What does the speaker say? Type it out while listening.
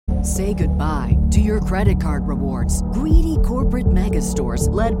Say goodbye to your credit card rewards. Greedy corporate mega stores,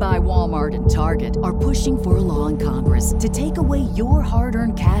 led by Walmart and Target, are pushing for a law in Congress to take away your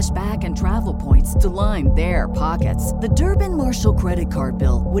hard-earned cash back and travel points to line their pockets. The Durbin-Marshall credit card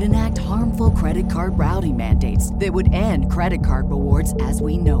bill would enact harmful credit card routing mandates that would end credit card rewards as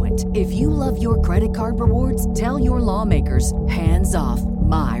we know it. If you love your credit card rewards, tell your lawmakers, hands off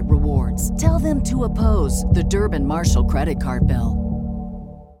my rewards. Tell them to oppose the Durbin-Marshall credit card bill.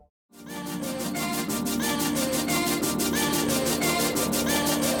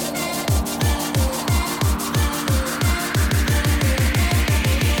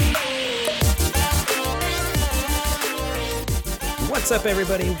 What's up,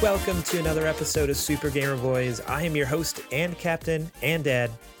 everybody? Welcome to another episode of Super Gamer Boys. I am your host and captain and dad,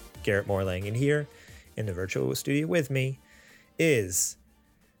 Garrett Morlang, and here in the virtual studio with me is...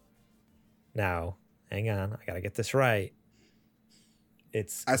 Now, hang on, I gotta get this right.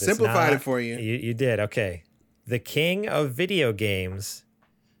 I simplified it for you. You did, okay. The king of video games,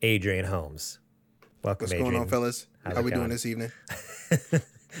 Adrian Holmes. Welcome, What's Adrian. going on, fellas? How we doing this evening?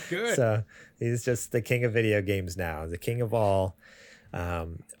 Good. So he's just the king of video games now, the king of all,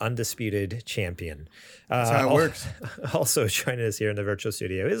 undisputed champion. That's how it works. Also joining us here in the virtual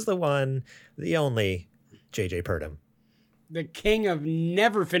studio is the one, the only, JJ Purdom. The king of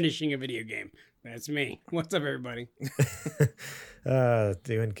never finishing a video game. That's me. What's up, everybody?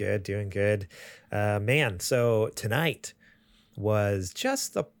 Doing good. Man, so tonight was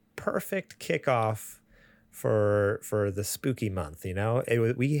just the perfect kickoff for the spooky month, you know?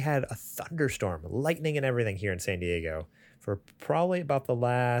 We had a thunderstorm, lightning and everything here in San Diego for probably about the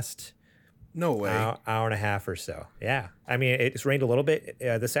last... No way. Hour and a half or so. Yeah. I mean, it's rained a little bit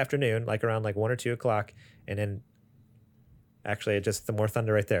this afternoon, like around 1 or 2 o'clock, and then actually, just the more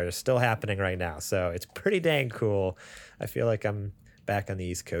thunder right there. It's still happening right now. So it's pretty dang cool. I feel like I'm back on the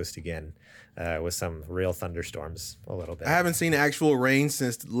East Coast again with some real thunderstorms a little bit. I haven't seen actual rain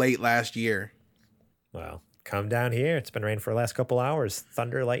since late last year. Well, come down here. It's been raining for the last couple hours.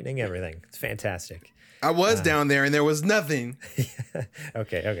 Thunder, lightning, everything. It's fantastic. I was down there and there was nothing.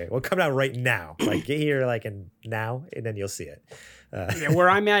 Okay. Well, come down right now. Like, get here now, and then you'll see it. Yeah, where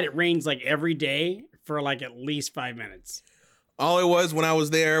I'm at, it rains like every day for like at least 5 minutes. All it was when I was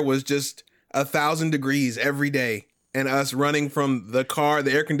there was just 1,000 degrees every day, and us running from the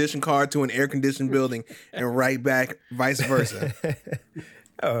air-conditioned car to an air-conditioned building and right back, vice versa.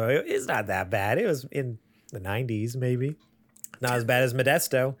 Oh, it's not that bad. It was in the 90s, maybe. Not as bad as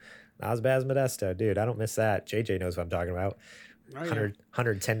Modesto. Dude, I don't miss that. JJ knows what I'm talking about.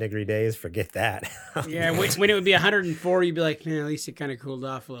 110 degree days, forget that. Yeah, when it would be 104, you'd be like, man, at least it kind of cooled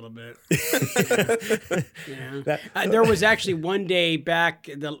off a little bit. Yeah. There was actually one day back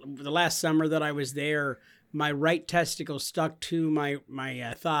the last summer that I was there, my right testicle stuck to my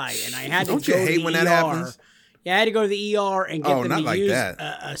thigh, and I had to go to the ER. Don't you hate when that happens? Yeah, I had to go to the ER and get them to use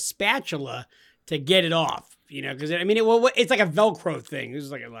a spatula to get it off. You know, because I mean, it's like a Velcro thing.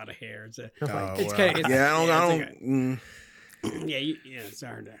 There's like a lot of hair. It's hard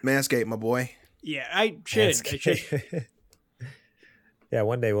to... Manscaped, my boy. Yeah, I should. Yeah,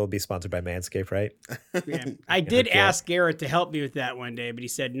 one day we'll be sponsored by Manscaped, right? Yeah. I did ask Garrett to help me with that one day, but he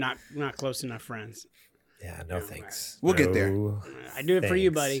said not close enough friends. Yeah, no thanks. We'll get there. I do it for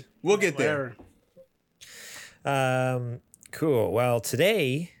you, buddy. We'll get there. Cool. Well,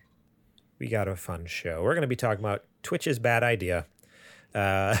 today we got a fun show. We're going to be talking about Twitch's bad idea.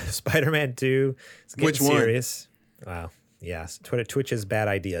 Spider-Man 2 is getting serious. Wow. Yes, Twitch's bad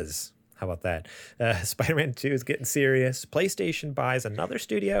ideas. How about that? Spider-Man 2 is getting serious. PlayStation buys another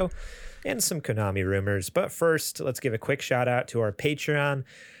studio and some Konami rumors. But first, let's give a quick shout out to our Patreon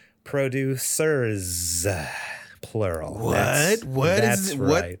producers. Plural. What? That's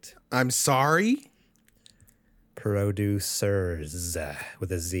right. I'm sorry? Producers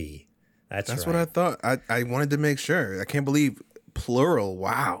with a Z. That's right. What I thought. I wanted to make sure. I can't believe... Plural.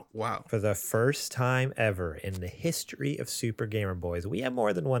 Wow. For the first time ever in the history of Super Gamer Boys, we have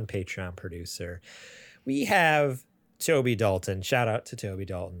more than one Patreon producer. We have Toby Dalton. Shout out to Toby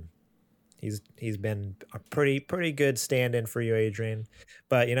Dalton. He's been a pretty good stand-in for you, Adrian.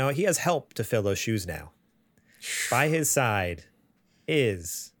 But, you know, he has help to fill those shoes now. By his side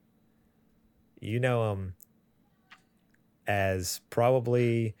is, you know him as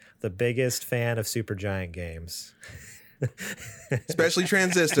probably the biggest fan of Supergiant games. Especially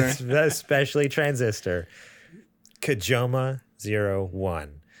Transistor. Kajoma01.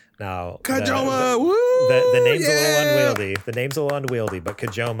 Now, Kajoma, the name's a little unwieldy. The name's a little unwieldy, but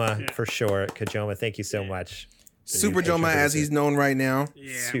Kajoma for sure. Kajoma, thank you so much. Super Joma, as he's known right now.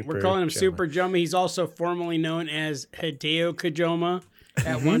 Yeah, we're calling him Super Joma. He's also formerly known as Hideo Kojima.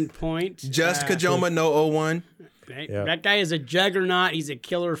 at one point. Just Kajoma, no 01. That guy is a juggernaut. He's a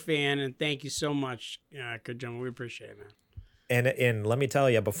killer fan, and thank you so much, Kajoma. We appreciate it, man. And let me tell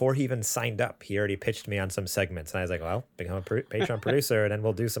you, before he even signed up, he already pitched me on some segments, and I was like, well, become a Patreon producer, and then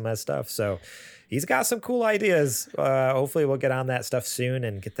we'll do some of that stuff. So he's got some cool ideas. Hopefully we'll get on that stuff soon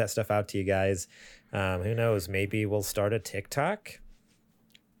and get that stuff out to you guys. Who knows? Maybe we'll start a TikTok? ?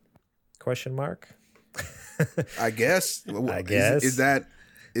 I guess. I guess. Is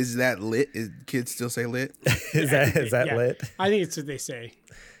that lit? Is kids still say lit? is that lit? I think it's what they say.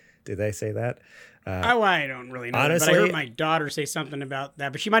 Did they say that? I don't really know. Honestly, but I heard my daughter say something about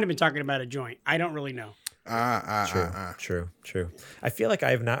that, but she might have been talking about a joint. I don't really know. True. I feel like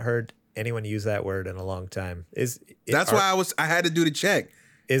I have not heard anyone use that word in a long time. Why I had to do the check.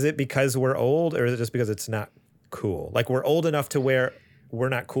 Is it because we're old, or is it just because it's not cool? Like we're old enough to where we're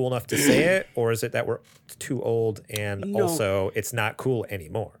not cool enough to say it, or is it that we're too old and also it's not cool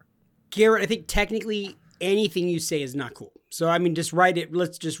anymore? Garrett, I think technically anything you say is not cool. So I mean, just write it.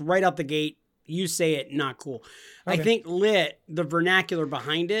 Let's just right out the gate. You say it, not cool. Okay. I think lit, the vernacular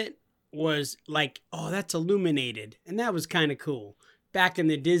behind it was like, oh, that's illuminated, and that was kind of cool back in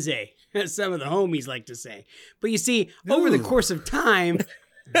the Dizzy, as some of the homies like to say. But you see, over the course of time,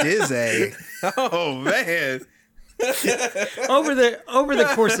 Dizzy, oh man. over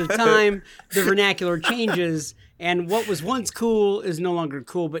the course of time, the vernacular changes, and what was once cool is no longer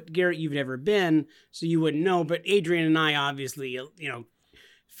cool. But Garrett, you've never been, so you wouldn't know. But Adrian and I, obviously,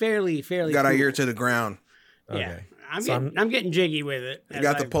 fairly got our ear to the ground. Yeah, okay. I'm getting jiggy with it. You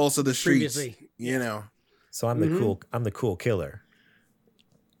got the pulse of the streets. So I'm the cool killer.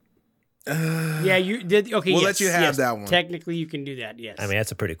 Yeah, you did. Okay, we'll let you have that one. Technically, you can do that. Yes. I mean,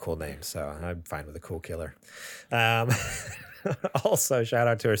 that's a pretty cool name, so I'm fine with a cool killer. Also, shout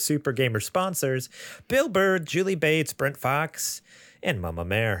out to our Super Gamer sponsors: Bill Bird, Julie Bates, Brent Fox, and Mama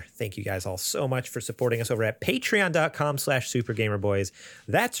Mare. Thank you guys all so much for supporting us over at patreon.com/supergamerboys.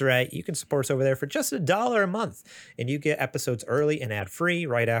 That's right. You can support us over there for just $1 a month, and you get episodes early and ad-free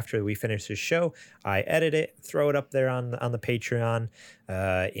right after we finish this show. I edit it, throw it up there on the Patreon,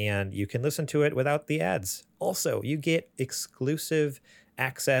 and you can listen to it without the ads. Also, you get exclusive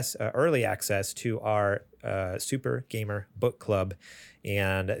access, early access to our Super Gamer Book Club.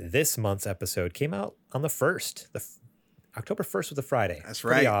 And this month's episode came out on the 1st. October 1st was a Friday. That's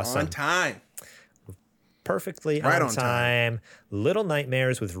right. Awesome. On time. Perfectly on time. Little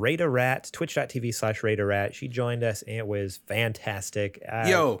Nightmares with Raider Rat, twitch.tv/Raider Rat. She joined us, and it was fantastic.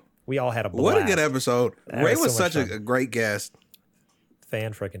 We all had a blast. What a good episode. Ray was such a great guest.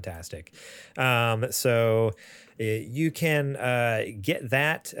 Fan-freaking-tastic. So you can get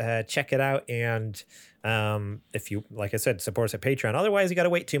that, check it out, and if you, like I said, support us at Patreon. Otherwise, you got to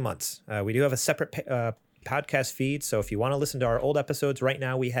wait 2 months. We do have a separate podcast feed, so if you want to listen to our old episodes, right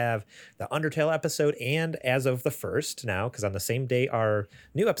now we have the Undertale episode, and as of the 1st now, because on the same day our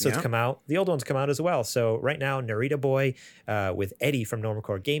new episodes come out, the old ones come out as well. So right now, Narita Boy with Eddie from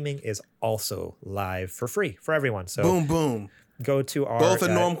Normcore Gaming is also live for free for everyone. So boom. Go to our both of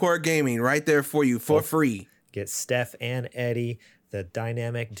Normcore Gaming right there for you for free. Get Steph and Eddie, the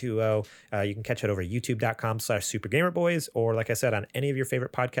dynamic duo. You can catch it over youtube.com/supergamerboys, or like I said, on any of your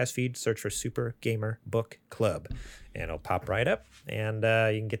favorite podcast feeds, search for Super Gamer Book Club, and it'll pop right up, and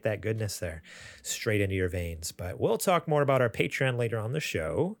you can get that goodness there straight into your veins. But we'll talk more about our Patreon later on the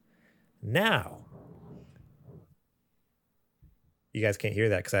show. Now, you guys can't hear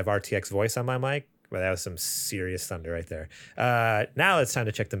that because I have RTX voice on my mic, but that was some serious thunder right there. Now it's time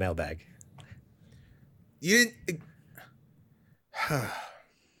to check the mailbag. You didn't...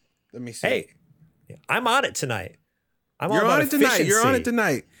 Let me see. Hey, I'm on it tonight. You're on it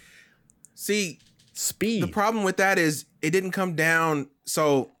tonight. See, speed. The problem with that is it didn't come down.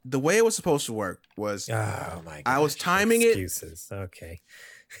 So the way it was supposed to work was, oh my gosh, I was timing excuses. Okay.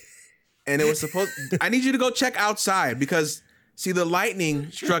 And it was supposed. I need you to go check outside because see the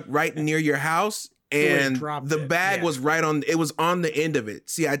lightning struck right near your house, and the bag was right on. It was on the end of it.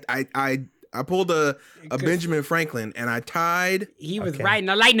 See, I pulled a Benjamin Franklin, and I tied. He was riding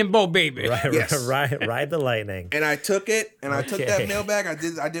a lightning bolt, baby. Ride the lightning. And I took it, and I took that mailbag. I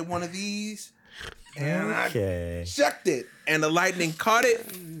did one of these, and I shucked it, and the lightning caught it,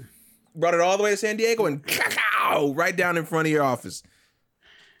 brought it all the way to San Diego, and right down in front of your office.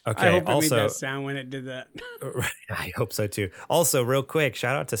 Okay. I hope it made that sound when it did that. I hope so too. Also, real quick,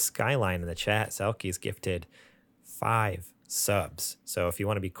 shout out to Skyline in the chat. Selkie's gifted 5 subs. So if you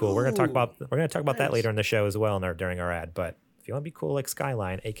want to be cool, we're gonna talk about that later in the show as well, during our ad. But if you want to be cool like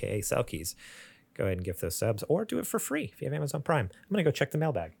Skyline, aka Selkies, go ahead and gift those subs, or do it for free if you have Amazon Prime. I'm gonna go check the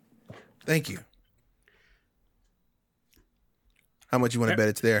mailbag. Thank you. How much you want to bet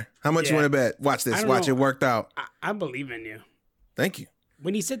it's there? How much you want to bet? Watch this. Watch it worked out. I believe in you. Thank you.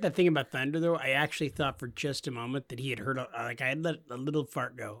 When he said that thing about Thunder, though, I actually thought for just a moment that he had heard, I had let a little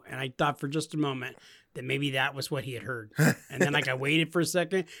fart go, and I thought for just a moment that maybe that was what he had heard. And then I waited for a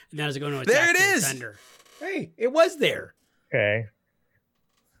second, and then I was going, no, it's there it actually is. Thunder. Hey, it was there. Okay.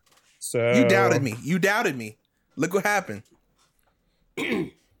 So you doubted me. Look what happened.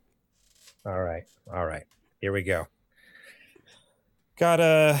 All right. Here we go.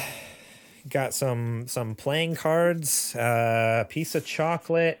 Got some playing cards, piece of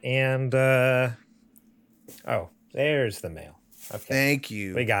chocolate, and oh, there's the mail. Okay. Thank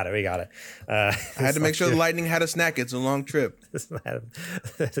you. We got it. I had to make sure the Lightning had a snack. It's a long trip.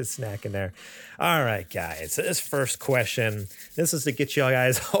 There's a snack in there. All right, guys. So this first question, this is to get you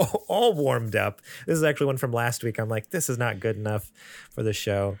guys all warmed up. This is actually one from last week. I'm like, this is not good enough for the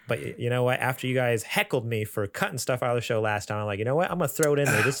show. But you know what? After you guys heckled me for cutting stuff out of the show last time, I'm like, you know what? I'm going to throw it in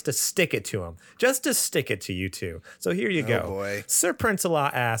there just to stick it to them. Just to stick it to you two. So here you go. Boy. Sir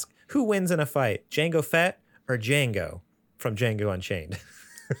Prince-A-Lot asks, who wins in a fight, Jango Fett or Django from Django Unchained?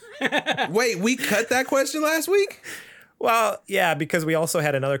 Wait, we cut that question last week? Well, yeah, because we also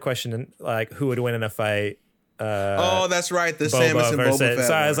had another question, like who would win in a fight. Oh, that's right, the Boba Samus and versus, Boba Fett.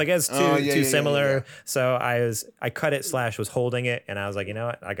 So I was like, it's too similar. Yeah. So I cut it / was holding it, and I was like, you know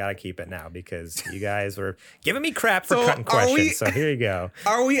what, I gotta keep it now because you guys were giving me crap for cutting questions. So here you go.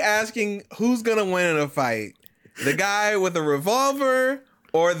 Are we asking who's gonna win in a fight? The guy with a revolver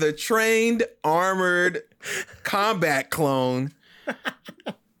or the trained armored combat clone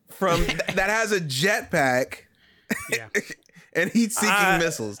from that has a jetpack? Yeah. And he's seeking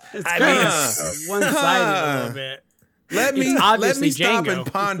missiles. It's one-sided a little bit. Let me stop Django.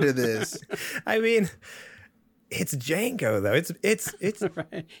 and ponder this. I mean, it's Django though. It's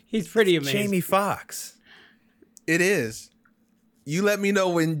he's pretty amazing. Jamie Foxx. It is. You let me know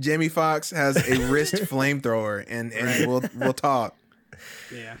when Jamie Foxx has a wrist flamethrower, and we'll talk.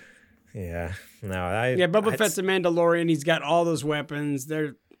 Yeah. Yeah. No, Boba Fett's a Mandalorian. He's got all those weapons.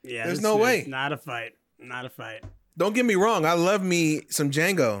 There's no way. Not a fight. Not a fight. Don't get me wrong. I love me some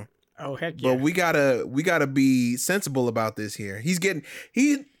Django. Oh heck yeah! But we gotta be sensible about this here.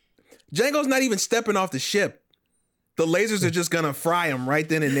 Django's not even stepping off the ship. The lasers are just gonna fry him right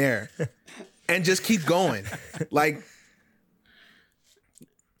then and there, and just keep going. Like,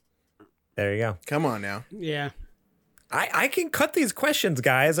 there you go. Come on now. Yeah. I can cut these questions,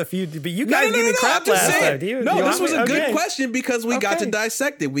 guys. But you guys gave me crap I'm just last saying. time. This was a good question because we got to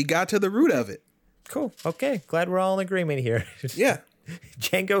dissect it. We got to the root of it. Cool. Okay. Glad we're all in agreement here. Yeah.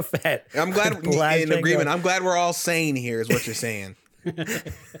 Django Fett. I'm glad in agreement. I'm glad we're all sane here is what you're saying.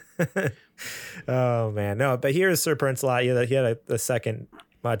 Oh, man. No, but here's Sir Prince-A-Lot. He had a second,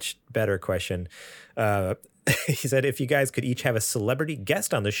 much better question. He said, if you guys could each have a celebrity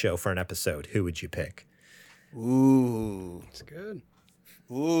guest on the show for an episode, who would you pick? Ooh. That's good.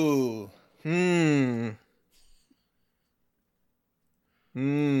 Ooh.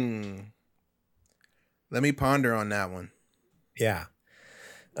 Let me ponder on that one. Yeah.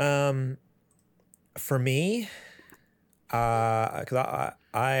 For me, because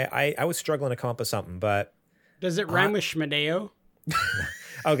I was struggling to come up with something, but does it rhyme with Schmideo?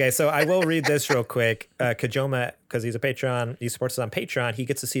 Okay, so I will read this real quick. Kajoma, because he's a Patreon, he supports us on Patreon. He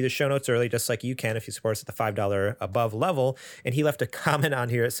gets to see the show notes early, just like you can if you support us at the $5 above level. And he left a comment on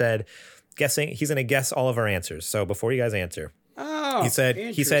here that said, he's going to guess all of our answers. So before you guys answer, he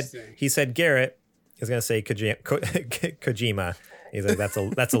said Garrett is going to say Kojima. He's like,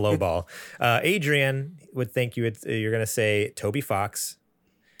 that's a low ball. Adrian would think you're going to say Toby Fox.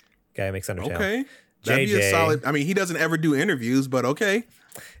 Guy makes Undertale. Okay. That'd be a solid. I mean, he doesn't ever do interviews, but okay.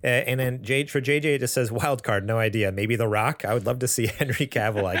 And then for JJ, it just says wild card, no idea. Maybe The Rock. I would love to see Henry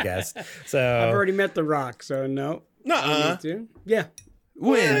Cavill, I guess. So I've already met The Rock, so no. Nuh-uh. Yeah.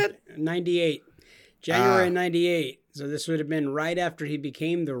 When? 98. January 98. So this would have been right after he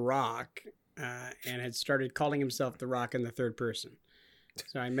became The Rock and had started calling himself The Rock in the third person.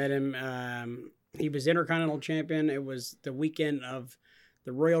 So I met him. He was Intercontinental Champion. It was the weekend of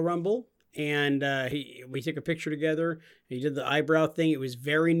the Royal Rumble. And we took a picture together. He did the eyebrow thing. It was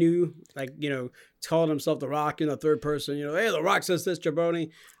very new, like, calling himself The Rock in the third person. Hey, The Rock says this,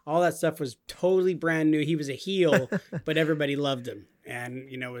 jabroni. All that stuff was totally brand new. He was a heel, but everybody loved him, and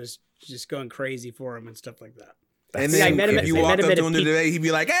was just going crazy for him and stuff like that. And then if you walked up to him today, he'd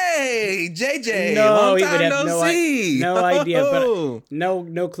be like, "Hey, JJ, no, long he time would have no see." No idea, but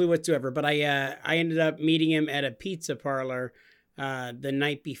no clue whatsoever. But I ended up meeting him at a pizza parlor the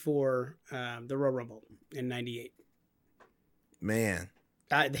night before the Royal Rumble in '98. Man,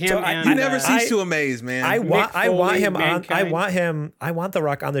 You never cease to amaze, man. I want him on. I want The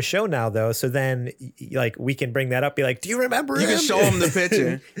Rock on the show now, though. So then, like, we can bring that up. Be like, do you remember him? You can show him the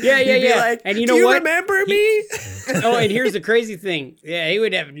picture. Yeah. Like, and you know do you what? remember me? Oh, and here's the crazy thing. Yeah, he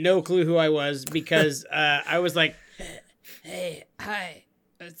would have no clue who I was because I was like, "Hey, hi,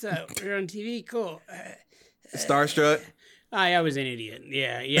 what's up? You're on TV, cool." Starstruck. I was an idiot.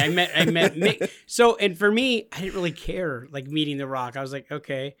 Yeah. I met Mick. So, and for me, I didn't really care, like, meeting The Rock. I was like,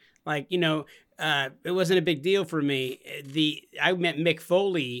 okay, like, it wasn't a big deal for me. I met Mick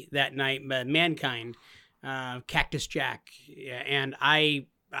Foley that night, Mankind, Cactus Jack, and I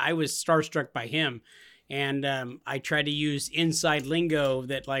was starstruck by him. And I tried to use inside lingo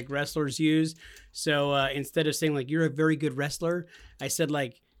that, like, wrestlers use. So instead of saying, like, you're a very good wrestler, I said,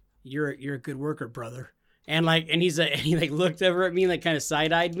 like, you're a good worker, brother. And he looked over at me, like, kind of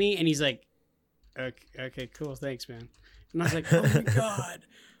side-eyed me, and he's like, okay, cool, thanks, man. And I was like, oh my God,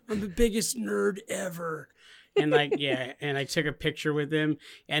 I'm the biggest nerd ever. And like, yeah, and I took a picture with him,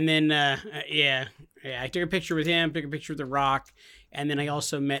 and then I took a picture with him, took a picture with The Rock, and then I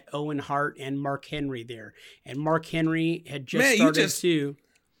also met Owen Hart and Mark Henry there. And Mark Henry had just started too.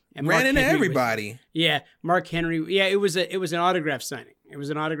 And ran into everybody. Mark Henry. Yeah, it was an autograph signing. It was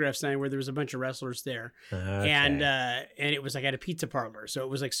an autograph signing where there was a bunch of wrestlers there, and it was like at a pizza parlor, so it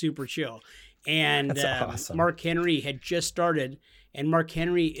was like super chill. And awesome. Mark Henry had just started, and Mark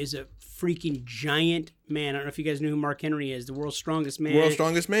Henry is a freaking giant man. I don't know if you guys know who Mark Henry is, the world's strongest man. World's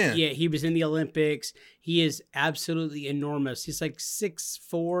strongest man. Yeah, he was in the Olympics. He is absolutely enormous. He's like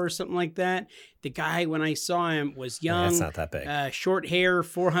 6'4", something like that. The guy, when I saw him, was young. That's not that big. Short hair,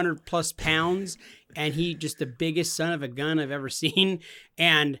 400 plus pounds, and he just the biggest son of a gun I've ever seen.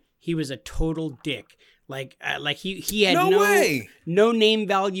 And he was a total dick. Like he had no name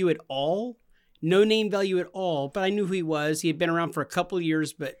value at all. No name value at all, but I knew who he was. He had been around for a couple of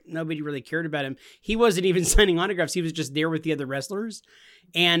years, but nobody really cared about him. He wasn't even signing autographs. He was just there with the other wrestlers.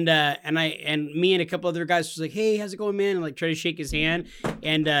 And me and a couple other guys was like, "Hey, how's it going, man?" And like try to shake his hand.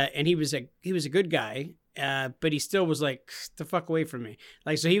 And he was a good guy, but he still was like, "The fuck away from me!"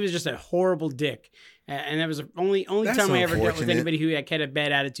 Like, so he was just a horrible dick. And that was the only time I ever dealt with anybody who had a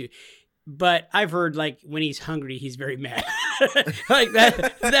bad attitude. But I've heard, like, when he's hungry, he's very mad. Like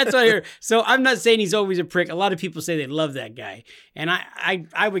that. That's what I heard. So I'm not saying he's always a prick. A lot of people say they love that guy. And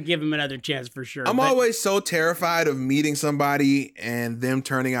I would give him another chance for sure. I'm always so terrified of meeting somebody and them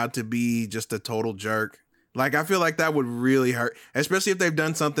turning out to be just a total jerk. Like, I feel like that would really hurt, especially if they've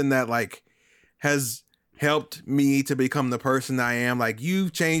done something that, like, has helped me to become the person I am. Like,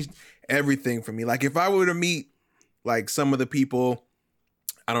 you've changed everything for me. Like, if I were to meet, like, some of the people,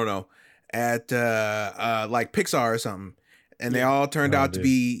 I don't know, at like Pixar or something, and they all turned out to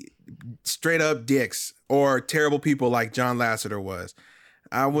be straight up dicks or terrible people like John Lasseter was,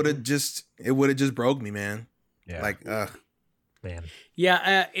 it would have just broke me, man. Yeah. Like, man.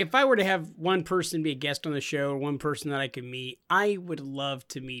 Yeah. If I were to have one person be a guest on the show or one person that I could meet, I would love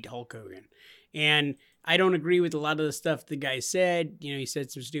to meet Hulk Hogan. And I don't agree with a lot of the stuff the guy said. You know, he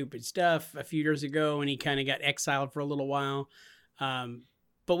said some stupid stuff a few years ago and he kind of got exiled for a little while.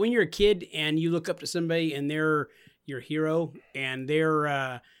 But when you're a kid and you look up to somebody and they're your hero and they're,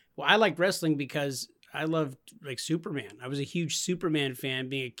 I like wrestling because I loved like Superman. I was a huge Superman fan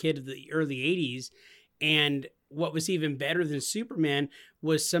being a kid of the early 80s. And what was even better than Superman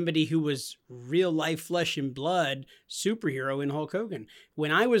was somebody who was real life flesh and blood superhero in Hulk Hogan.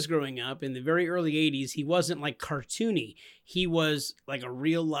 When I was growing up in the very early 80s, he wasn't like cartoony. He was like a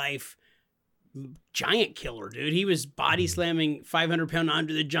real life giant killer, dude. He was body slamming 500-pound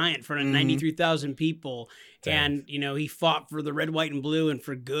Andre the Giant in front of 93,000 people. Damn. And, you know, he fought for the red, white, and blue and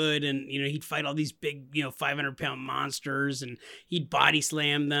for good. And, you know, he'd fight all these big, 500-pound monsters and he'd body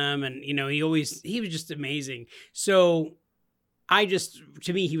slam them. And, you know, he was just amazing. So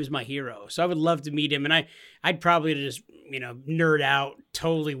to me, he was my hero. So I would love to meet him. And I'd probably just, nerd out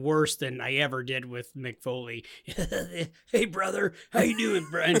totally worse than I ever did with Mick Foley. Hey, brother, how you doing,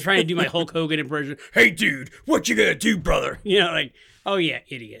 bro? And trying to do my Hulk Hogan impression. Hey, dude, what you gonna do, brother? Like, oh yeah,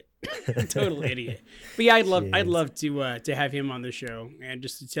 idiot. Total idiot. But yeah, I'd love to have him on the show and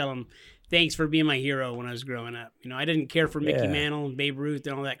just to tell him thanks for being my hero when I was growing up. I didn't care for Mickey Mantle and Babe Ruth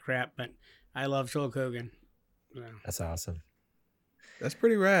and all that crap, but I loved Hulk Hogan. So. That's awesome. That's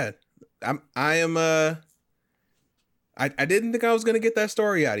pretty rad. I didn't think I was gonna get that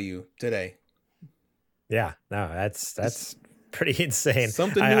story out of you today. Yeah, no, that's pretty insane.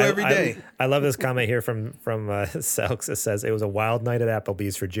 Something new every day. I love this comment here from Selks. It says it was a wild night at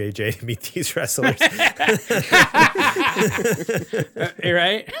Applebee's for JJ to meet these wrestlers.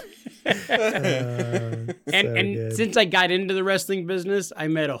 Right? And since I got into the wrestling business, I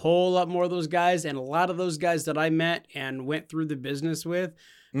met a whole lot more of those guys, and a lot of those guys that I met and went through the business with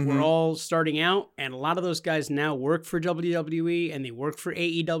were all starting out, and a lot of those guys now work for WWE, and they work for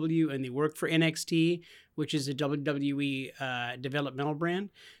AEW, and they work for NXT, which is a WWE developmental brand.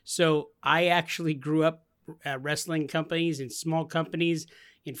 So I actually grew up wrestling companies and small companies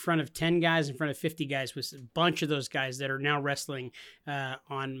in front of 10 guys, in front of 50 guys, with a bunch of those guys that are now wrestling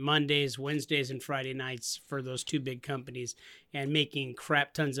on Mondays, Wednesdays, and Friday nights for those two big companies and making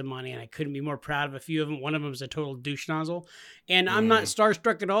crap tons of money. And I couldn't be more proud of a few of them. One of them is a total douche nozzle. And I'm not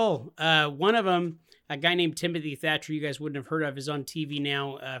starstruck at all. One of them, a guy named Timothy Thatcher, you guys wouldn't have heard of, is on TV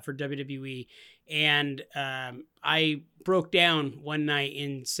now for WWE. And I broke down one night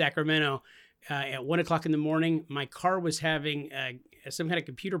in Sacramento at 1 o'clock in the morning. My car was having some kind of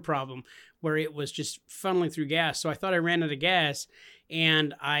computer problem where it was just funneling through gas. So I thought I ran out of gas,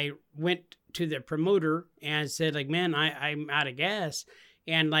 and I went to the promoter and said, like, man, I'm out of gas.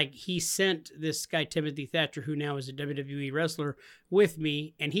 And like, he sent this guy, Timothy Thatcher, who now is a WWE wrestler, with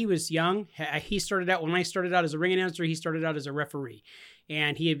me. And he was young. He started out, when I started out as a ring announcer, he started out as a referee.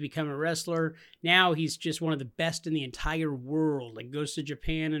 And he had become a wrestler. Now he's just one of the best in the entire world. Like, goes to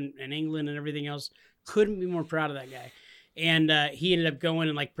Japan and England and everything else. Couldn't be more proud of that guy. And he ended up going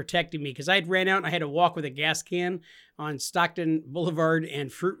and like protecting me, because I had ran out and I had to walk with a gas can on Stockton Boulevard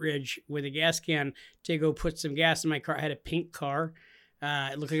and Fruit Ridge with a gas can to go put some gas in my car. I had a pink car.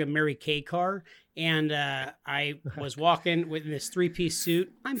 It looked like a Mary Kay car. And I was walking with this 3-piece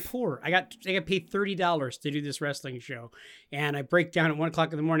suit. I'm poor. I got paid $30 to do this wrestling show. And I break down at 1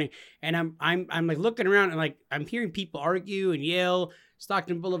 o'clock in the morning, and I'm like looking around, and like I'm hearing people argue and yell,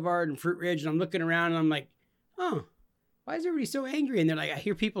 Stockton Boulevard and Fruit Ridge. And I'm looking around and I'm like, oh, why is everybody so angry? And they're like, I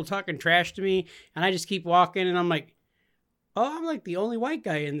hear people talking trash to me, and I just keep walking, and I'm like, oh, I'm like the only white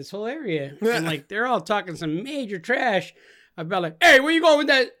guy in this whole area. And like, they're all talking some major trash about like, hey, where you going with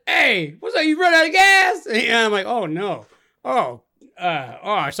that? Hey, what's up? You run out of gas? And I'm like, oh no. So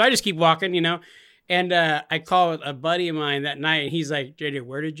I just keep walking, you know? And I called a buddy of mine that night, and he's like, JJ,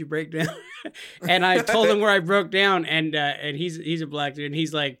 where did you break down? And I told him where I broke down, and he's a black dude, and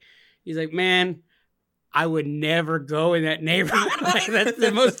he's like, man, I would never go in that neighborhood. Like, that's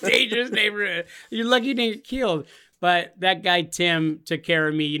the most dangerous neighborhood. You're lucky you didn't get killed. But that guy, Tim, took care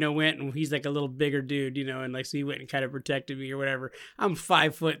of me, you know, went, and he's like a little bigger dude, you know, and like, so he went and kind of protected me or whatever. I'm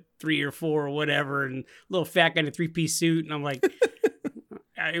 5'3" or 4 or whatever, and a little fat guy in a 3-piece suit. And I'm like,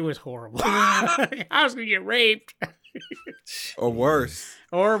 it was horrible. I was going to get raped. Or worse.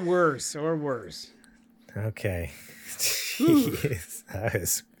 Or worse. Okay. Jeez. That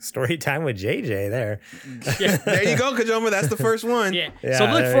was story time with JJ there. Yeah. There you go, Kajoma. That's the first one. Yeah. So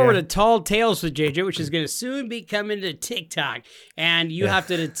look forward to Tall Tales with JJ, which is going to soon be coming to TikTok. And you have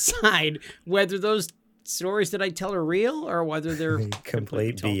to decide whether those stories that I tell are real or whether they're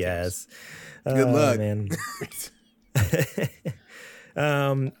complete BS. Good luck. Man.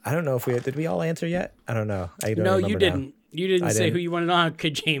 I don't know if did we all answer yet? I don't know. No, you didn't. Now. You didn't say who you wanted on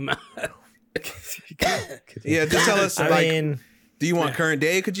Kojima. Yeah, just tell us. Do you want current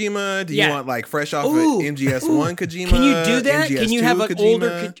day Kojima? Do you want like fresh off of MGS1 Kojima? Can you do that? MGS2 can you have an Kojima?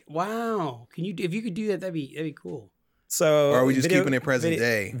 older? Wow. Can you? If you could do that, that'd be cool. So, or are we just keeping it present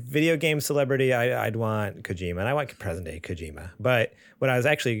day? Video game celebrity, I'd want Kojima, and I want present day Kojima. But what I was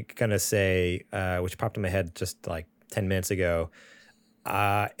actually gonna say, which popped in my head just like 10 minutes ago,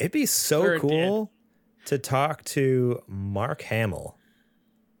 it'd be so cool to talk to Mark Hamill.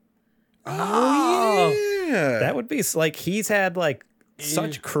 Oh yeah, that would be like, he's had like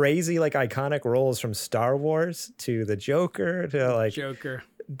such crazy like iconic roles, from Star Wars to the Joker to like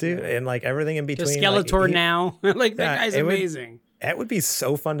dude, and like everything in between. To Skeletor like, now, like that guy's amazing. It would be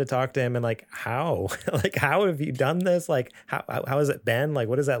so fun to talk to him, and like how have you done this? Like how has it been? Like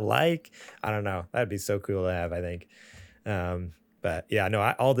what is that like? I don't know. That'd be so cool to have, I think. But yeah, no,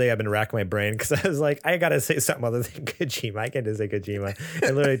 all day I've been racking my brain because I was like, I got to say something other than Kojima. I can't just say Kojima.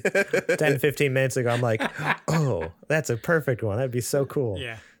 And literally 10, 15 minutes ago, I'm like, oh, that's a perfect one. That'd be so cool.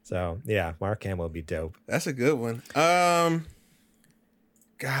 Yeah. So yeah, Mark Hamill would be dope. That's a good one. God,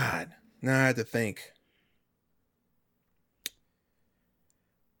 now I have to think.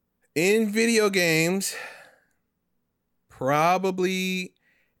 In video games, probably,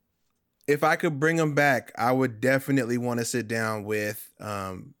 if I could bring them back, I would definitely want to sit down with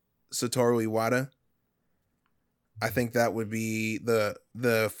Satoru Iwata. I think that would be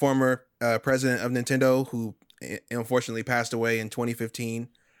the former president of Nintendo, who unfortunately passed away in 2015.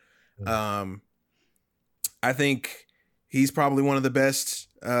 I think he's probably one of the best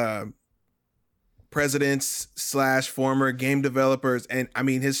presidents / former game developers. And I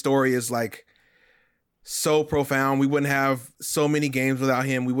mean, his story is like so profound. We wouldn't have so many games without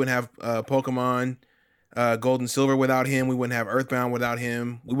him. We wouldn't have Pokemon Gold and Silver without him. We wouldn't have Earthbound without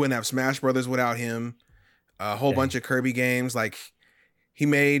him. We wouldn't have Smash Brothers without him. A whole bunch of Kirby games. Like, he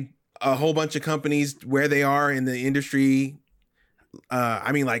made a whole bunch of companies where they are in the industry.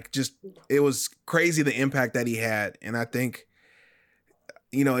 I mean, like, just, it was crazy the impact that he had. And I think,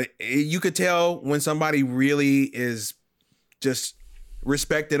 you know, you could tell when somebody really is just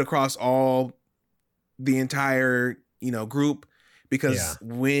respected across all the entire, you know, group, because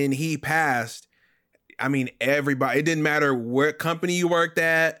when he passed, I mean, everybody, it didn't matter what company you worked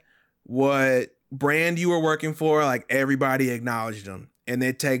at, what brand you were working for, like, everybody acknowledged him. And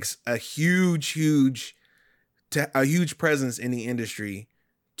it takes a huge presence in the industry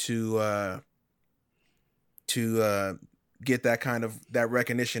to get that kind of that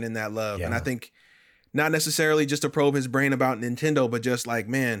recognition and that love. And I think not necessarily just to probe his brain about Nintendo, but just like,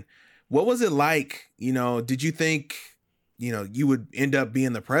 man, what was it like? You know, did you think, you know, you would end up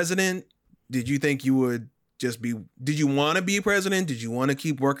being the president? Did you think you would just be, did you want to be president? Did you want to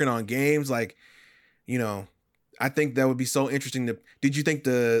keep working on games? Like, you know, I think that would be so interesting did you think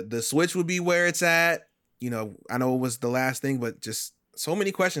the Switch would be where it's at? You know, I know it was the last thing, but just so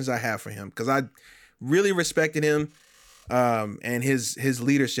many questions I have for him, because I really respected him and his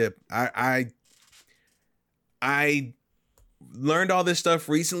leadership. I learned all this stuff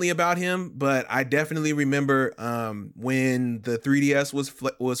recently about him, but I definitely remember when the 3DS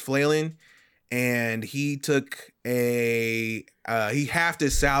was flailing, and he took he halved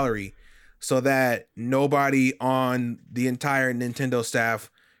his salary so that nobody on the entire Nintendo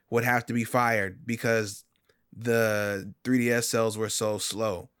staff would have to be fired because the 3DS sales were so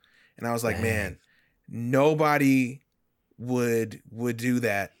slow. And I was like, man, nobody would do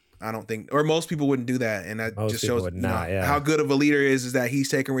that. I don't think, or most people wouldn't do that. And that just shows how good of a leader is that he's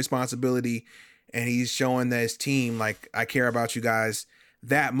taking responsibility, and he's showing that his team, like, I care about you guys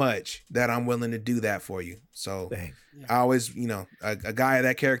that much that I'm willing to do that for you. So I always, you know, a guy of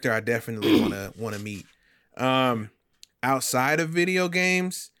that character, I definitely want to meet. Outside of video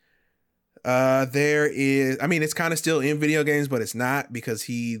games, there is, I mean, it's kind of still in video games, but it's not, because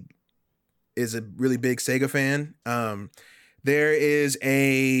he is a really big Sega fan. There is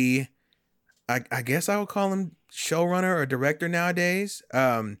I guess I would call him showrunner or director nowadays.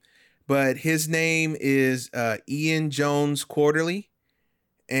 But his name is Ian Jones Quartey,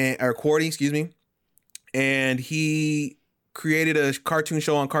 excuse me. And he created a cartoon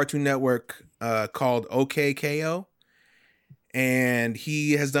show on Cartoon Network called OKKO. And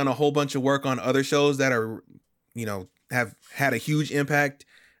he has done a whole bunch of work on other shows that are, you know, have had a huge impact.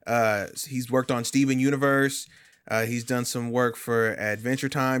 He's worked on Steven Universe. He's done some work for Adventure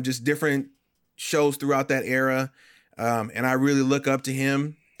Time, just different shows throughout that era. And I really look up to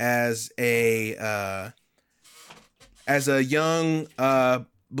him as a young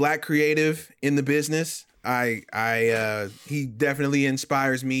Black creative in the business. He definitely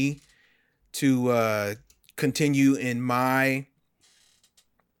inspires me to continue in my,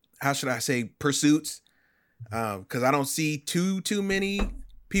 how should I say, pursuits. Because I don't see too many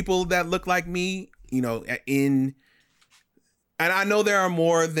people that look like me, you know, and I know there are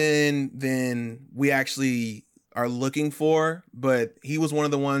more than we actually are looking for, but he was one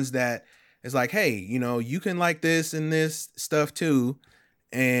of the ones that is like, hey, you know, you can like this and this stuff too,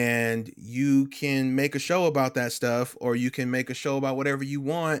 and you can make a show about that stuff, or you can make a show about whatever you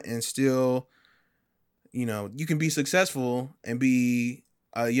want, and still, you know, you can be successful and be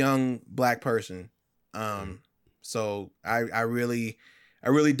a young Black person. So I really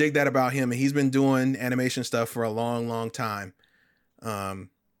dig that about him, and he's been doing animation stuff for a long time.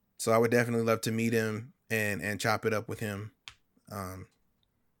 So I would definitely love to meet him and chop it up with him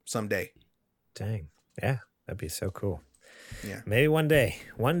someday. Dang. Yeah, that'd be so cool. Yeah. Maybe one day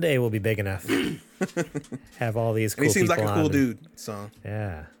we'll be big enough. Have all these cool people. And he seems like a cool dude. So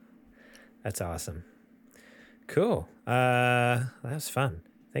yeah. That's awesome. Cool. That was fun.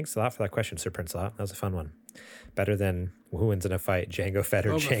 Thanks a lot for that question, Sir Prince-Lot. That was a fun one. Better than who wins in a fight, Django Fett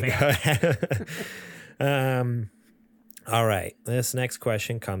or Django. All right. This next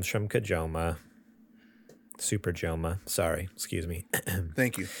question comes from Kajoma. Super Joma. Sorry. Excuse me.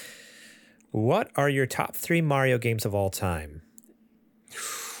 Thank you. What are your top 3 Mario games of all time?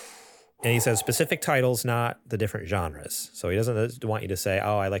 And he says specific titles, not the different genres. So he doesn't want you to say,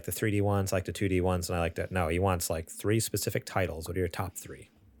 oh, I like the 3D ones, I like the 2D ones, and I like that. No, he wants like 3 specific titles. What are your top 3?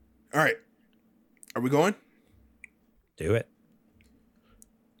 All right. Are we going? Do it.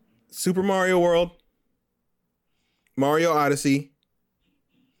 Super Mario World, Mario Odyssey,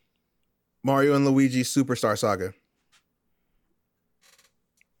 Mario and Luigi Superstar Saga.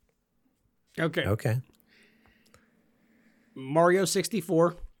 Okay. Mario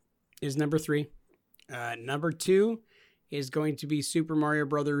 64 is number 3. Number 2 is going to be Super Mario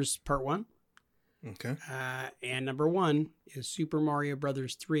Brothers Part 1. Okay. And number 1 is Super Mario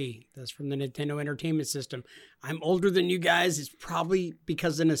Brothers 3. That's from the Nintendo Entertainment System. I'm older than you guys. It's probably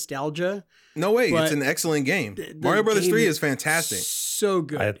because of nostalgia. No way. It's an excellent game. Mario Brothers 3 is fantastic. So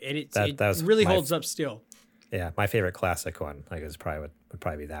good. And it really holds up still. Yeah, my favorite classic one. I guess would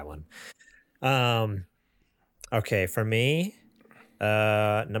probably be that one. Okay, for me,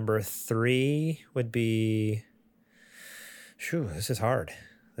 number 3 would be. Phew, this is hard.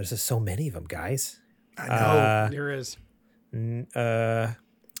 There's just so many of them, guys. I know. There is.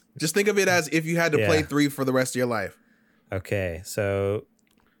 Just think of it as if you had to play 3 for the rest of your life. Okay, so.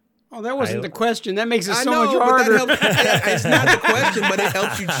 Oh, that wasn't the question. That makes it so much harder. It's not the question, but it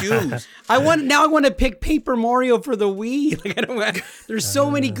helps you choose. I want to pick Paper Mario for the Wii. There's so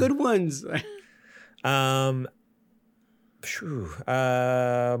many good ones.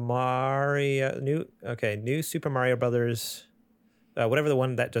 New Super Mario Brothers. Whatever the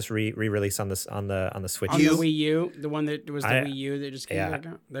one that just re-released on the Switch. On the Wii U, the one that was the Wii U that just came out,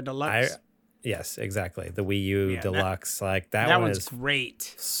 the Deluxe. Yes, exactly. The Wii U Deluxe, that one one's is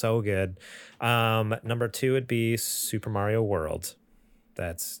great. So good. Number 2 would be Super Mario World.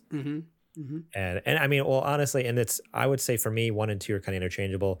 That's and I mean, well, honestly, and I would say for me, 1 and 2 are kind of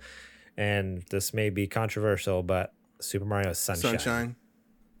interchangeable, and this may be controversial, but Super Mario Sunshine.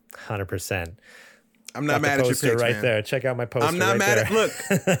 100%. I'm not mad at your picks, right man. there. Check out my poster. I'm not mad at. Look,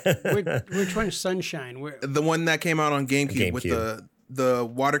 which one's Sunshine? The one that came out on GameCube with the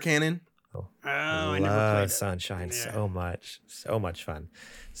water cannon. I never played it. Sunshine so much fun.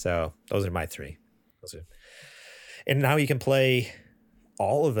 So those are my 3. And now you can play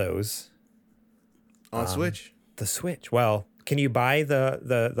all of those on Switch. The Switch. Well, can you buy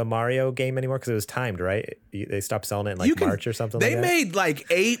the Mario game anymore? Because it was timed, right? They stopped selling it in March or something. They made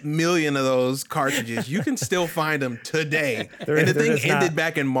 8 million of those cartridges. You can still find them today. And the thing ended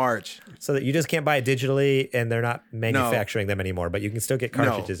back in March. So that you just can't buy it digitally, and they're not manufacturing them anymore. But you can still get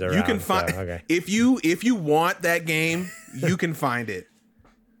cartridges around. You can find if you want that game, you can find it.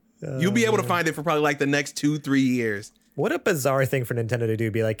 You'll be able to find it for probably the next 2-3 years. What a bizarre thing for Nintendo to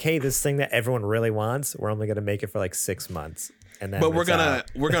do. Be like, hey, this thing that everyone really wants, we're only going to make it for 6 months. And then we're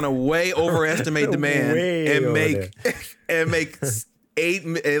gonna way overestimate demand and make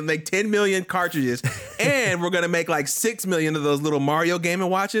 10 million cartridges, and we're gonna make 6 million of those little Mario Game &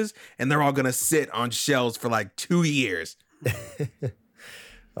 Watches, and they're all gonna sit on shelves for 2 years.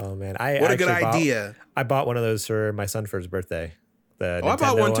 Oh man, what a good idea! I bought one of those for my son for his birthday. I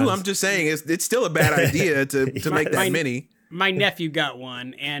bought one too. I'm just saying it's still a bad idea to make that many. My nephew got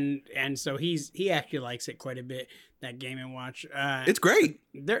one, and so he actually likes it quite a bit. That Game & Watch, it's great.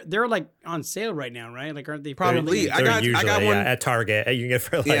 They're on sale right now, right? Aren't they? Probably. I got one at Target. You can get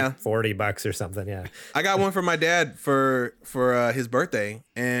for $40 or something. Yeah. I got one for my dad for his birthday,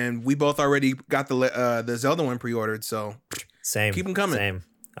 and we both already got the Zelda one pre-ordered. So same. Keep them coming. Same.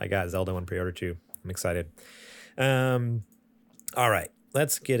 I got Zelda one pre-ordered too. I'm excited. All right,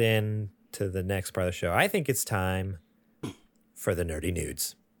 let's get into the next part of the show. I think it's time for the nerdy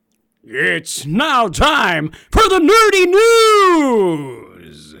nudes. It's now time for the nerdy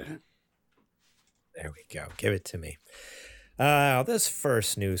news. There we go. Give it to me. This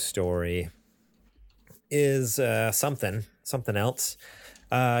first news story is something else.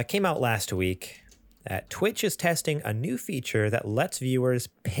 Came out last week. Twitch is testing a new feature that lets viewers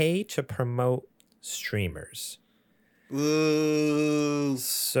pay to promote streamers. Ooh.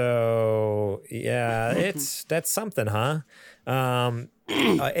 So yeah, that's something, huh?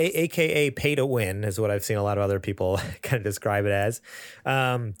 AKA pay to win is what I've seen a lot of other people kind of describe it as.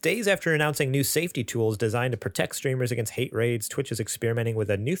 Days after announcing new safety tools designed to protect streamers against hate raids, Twitch is experimenting with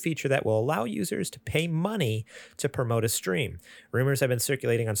a new feature that will allow users to pay money to promote a stream. Rumors have been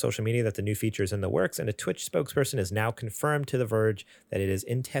circulating on social media that the new feature is in the works, and a Twitch spokesperson has now confirmed to The Verge that it is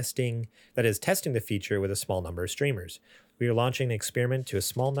testing the feature with a small number of streamers. We are launching an experiment to a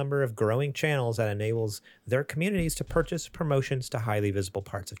small number of growing channels that enables their communities to purchase promotions to highly visible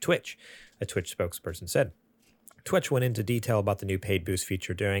parts of Twitch, a Twitch spokesperson said. Twitch went into detail about the new paid boost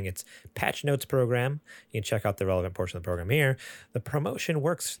feature during its patch notes program. You can check out the relevant portion of the program here. The promotion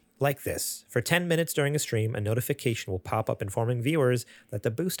works like this. For 10 minutes during a stream, a notification will pop up informing viewers that the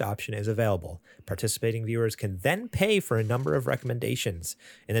boost option is available. Participating viewers can then pay for a number of recommendations.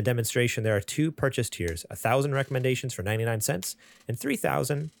 In the demonstration, there are 2 purchase tiers, 1,000 recommendations for 99 cents and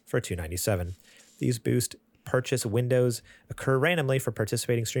 3,000 for $2.97. These boost purchase windows occur randomly for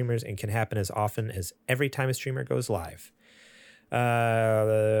participating streamers and can happen as often as every time a streamer goes live.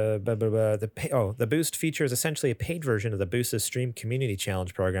 The Boost feature is essentially a paid version of the Boost the Stream Community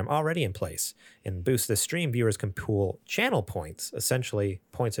Challenge program already in place. In Boost the Stream, viewers can pool channel points, essentially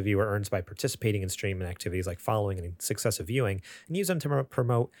points a viewer earns by participating in streaming activities like following and successive viewing, and use them to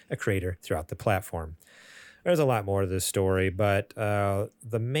promote a creator throughout the platform. There's a lot more to this story, but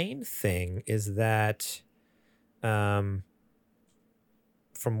the main thing is that from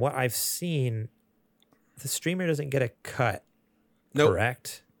what I've seen, the streamer doesn't get a cut. Nope.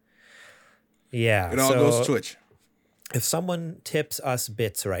 Correct? Yeah. It all goes to Twitch. If someone tips us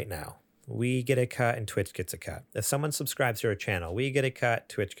bits right now, we get a cut and Twitch gets a cut. If someone subscribes to our channel, we get a cut,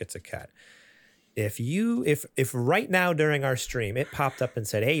 Twitch gets a cut. If right now during our stream it popped up and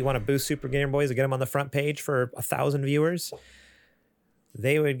said, hey, you want to boost Super Gamer Boys to get them on the front page for 1,000 viewers,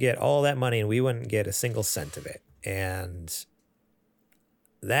 they would get all that money and we wouldn't get a single cent of it. And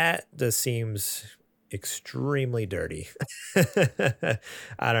that just seems extremely dirty.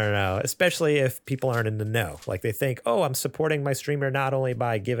 I don't know, especially if people aren't in the know. Like they think, oh, I'm supporting my streamer not only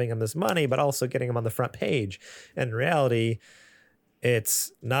by giving them this money, but also getting them on the front page. And in reality,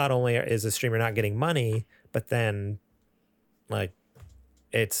 it's not only is the streamer not getting money, but then like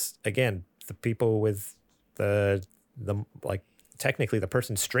it's again, the people with the like technically the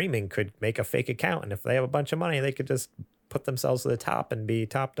person streaming could make a fake account. And if they have a bunch of money, they could just put themselves to the top and be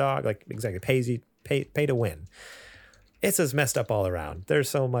top dog, like exactly pay to win. It's just messed up all around. There's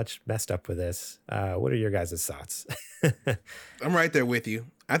so much messed up with this. What are your guys' thoughts? I'm right there with you.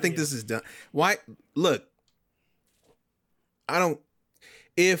 I think this is done. Why? Look,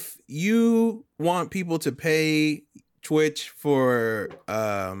 if you want people to pay Twitch for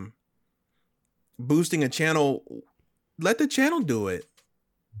boosting a channel, let the channel do it.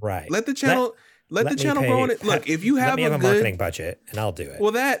 Right. Let the channel grow on it. Look, if you have a marketing budget and I'll do it.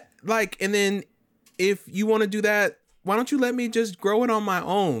 Well, and then if you want to do that, why don't you let me just grow it on my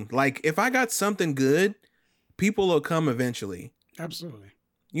own? Like if I got something good, people will come eventually. Absolutely.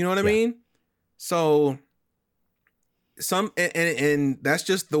 You know what I mean? So and that's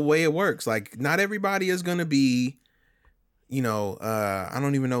just the way it works. Like not everybody is going to be, I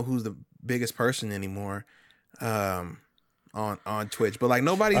don't even know who's the biggest person anymore on Twitch, but like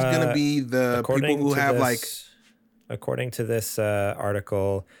nobody's going to be the people who have according to this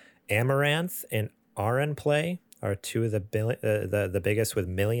article, Amaranth and RN are two of the biggest with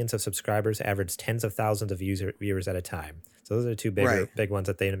millions of subscribers, average tens of thousands of viewers at a time. So those are the two big ones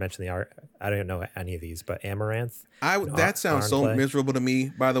that they mentioned. I don't know any of these, but Amaranth. That sounds so miserable to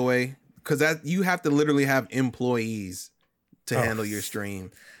me, by the way, because that you have to literally have employees to handle your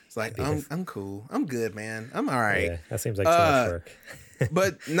stream. It's like I'm cool, I'm good, man, I'm all right. Yeah, that seems like too much work.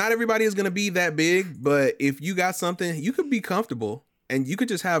 But not everybody is gonna be that big. But if you got something, you could be comfortable, and you could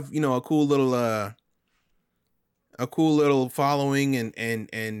just have a cool little following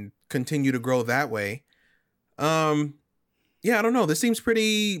and continue to grow that way. Yeah, I don't know. This seems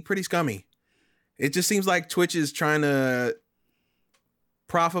pretty scummy. It just seems like Twitch is trying to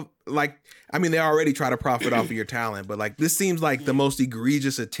profit. Like, I mean, they already try to profit off of your talent, but like this seems like the most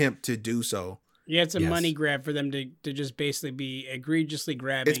egregious attempt to do so. Yeah, it's a money grab for them to just basically be egregiously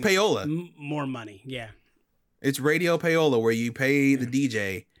grabbing. It's payola. More money, yeah. It's radio payola, where you pay the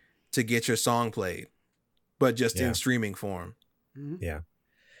DJ to get your song played, but just in streaming form. Mm-hmm.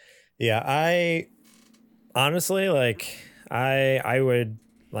 Yeah. I honestly I would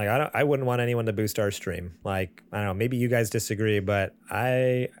I wouldn't want anyone to boost our stream. Like, I don't know, maybe you guys disagree, but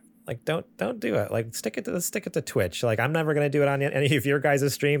I don't do it. Like stick it to Twitch. Like I'm never gonna do it on any of your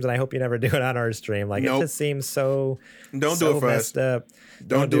guys' streams, and I hope you never do it on our stream. Like It just seems so don't do it for us.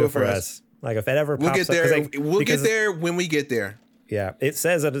 Don't do it for us. Like if it ever pops we'll get there. We'll get there when we get there. Yeah, it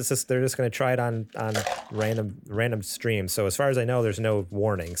says that they're just going to try it on random streams. So as far as I know, there's no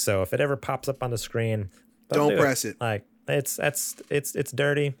warning. So if it ever pops up on the screen, don't press it. Like it's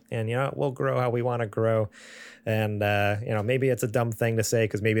dirty, and we'll grow how we want to grow. And maybe it's a dumb thing to say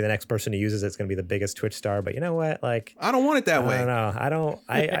because maybe the next person who uses it's going to be the biggest Twitch star. But you know what? Like I don't want it that way. I don't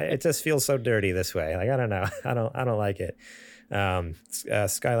know. It just feels so dirty this way. Like I don't know. I don't like it.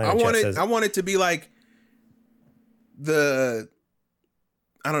 Skyline. I want it to be like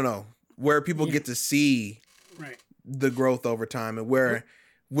I don't know, where people get to see the growth over time, and where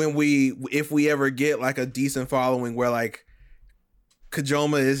if we ever get like a decent following where like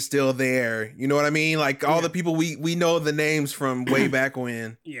Kajoma is still there, you know what I mean? Like all the people we know the names from way back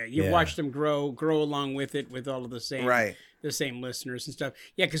when. Yeah, you watch them grow along with it, with all of the same listeners and stuff.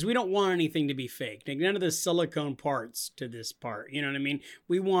 Yeah, because we don't want anything to be fake. Like none of the silicone parts to this part. You know what I mean?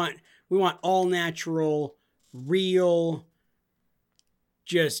 We want all natural real,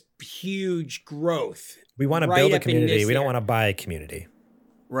 just huge growth. We want to build a community. We don't want to buy a community.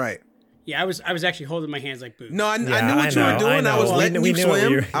 Right. Yeah, I was actually holding my hands like boobs. No, I knew what you were doing. I was letting you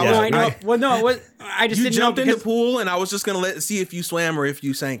swim. I just didn't jumped in the pool, and I was just gonna see if you swam or if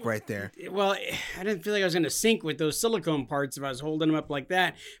you sank right there. Well, I didn't feel like I was gonna sink with those silicone parts if I was holding them up like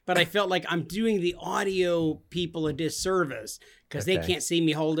that. But I felt like I'm doing the audio people a disservice because they can't see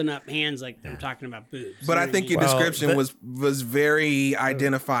me holding up hands like I'm talking about boobs. But I think your description was very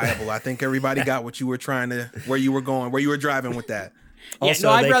identifiable. I think everybody got what you were where you were going, where you were driving with that.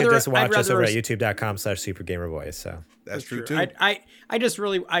 Also, they could just watch us over at youtube.com/supergamerboys. So that's true too. I just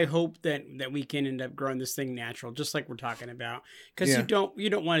really hope that we can end up growing this thing natural, just like we're talking about, because you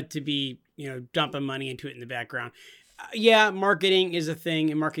don't want it to be dumping money into it in the background. Marketing is a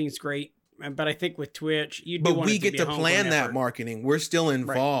thing, and marketing is great. But I think with Twitch, we get to plan that marketing. We're still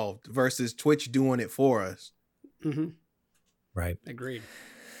involved versus Twitch doing it for us. Mm-hmm. Right. Agreed.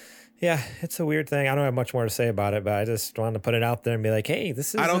 Yeah, it's a weird thing. I don't have much more to say about it, but I just wanted to put it out there and be like, hey,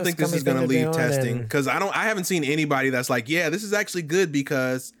 this is. I don't think this is going to leave testing because I haven't seen anybody that's like, yeah, this is actually good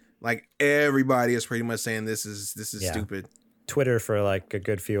because like everybody is pretty much saying this is stupid. Twitter for like a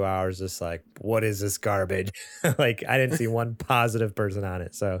good few hours, just like, what is this garbage? Like I didn't see one positive person on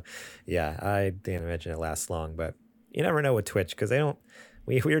it. So yeah, I didn't imagine it lasts long, but you never know with Twitch because they don't.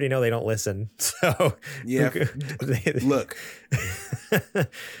 We already know they don't listen, so yeah. Look,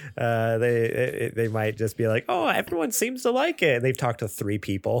 they might just be like, "Oh, everyone seems to like it." And they've talked to 3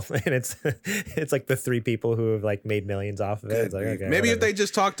 people, and it's like the 3 people who have like made millions off of it. It's like, okay, maybe whatever. If they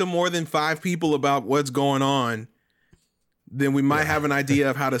just talk to more than 5 people about what's going on, then we might have an idea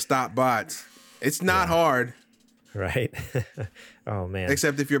of how to stop bots. It's not hard, right? Oh man!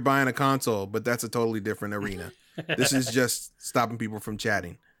 Except if you're buying a console, but that's a totally different arena. This is just stopping people from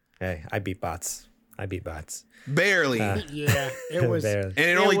chatting. Hey, I beat bots. Barely. It was. And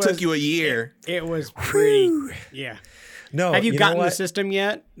it only took you a year. It was pretty. Yeah. No. Have you gotten the system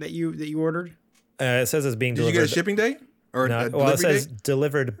yet that you ordered? It says it's being delivered. Did you get a shipping date? Or no, it says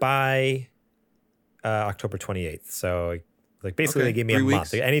delivered by October 28th. So like basically they gave me a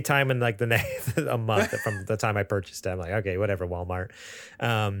month. Anytime in like a month from the time I purchased it. I'm like, okay, whatever, Walmart.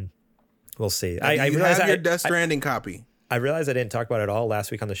 We'll see. I realized your Death Stranding copy. I realized I didn't talk about it all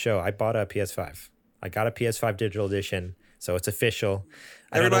last week on the show. I bought a PS5. I got a PS5 digital edition, so it's official.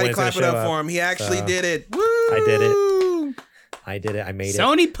 Everybody clap it up for him. He actually did it. Woo! I did it. I made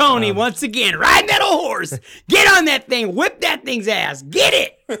Sony Pony once again. Ride that horse. Get on that thing. Whip that thing's ass. Get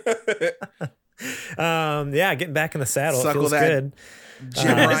it. Getting back in the saddle. Suckle feels good.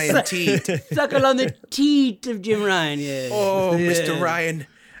 Jim Ryan teat. Suckle on the teat of Jim Ryan. Yeah. Oh, yeah. Mr. Ryan.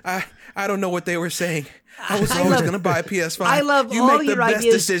 I don't know what they were saying. I was always going to buy a PS5. I love you all make the your best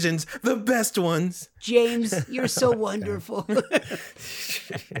ideas. decisions, the best ones. James, you're so wonderful.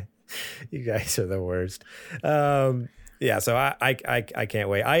 You guys are the worst. So I can't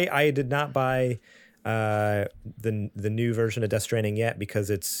wait. I did not buy the new version of Death Stranding yet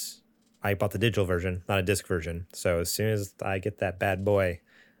because I bought the digital version, not a disc version. So as soon as I get that bad boy,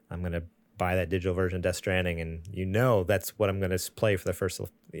 I'm going to buy that digital version of Death Stranding, and that's what I'm going to play for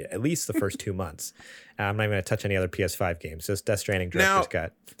at least the first 2 months. I'm not even going to touch any other PS5 games. Just Death Stranding Director's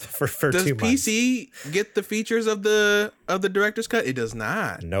Cut for 2 months. Does PC get the features of the Director's Cut? It does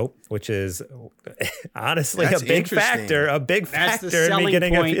not. Nope. Which is honestly a big factor. That's the selling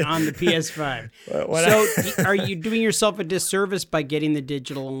point on the PS5. So, are you doing yourself a disservice by getting the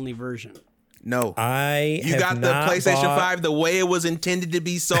digital only version? No. You got the PlayStation 5 the way it was intended to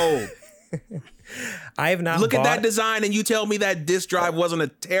be sold. I have not look at that design and you tell me that disc drive wasn't a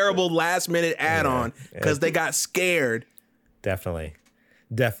terrible last minute add-on because they got scared. Definitely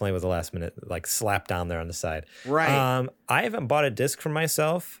was a last minute like slap down there on the side. Right. I haven't bought a disc for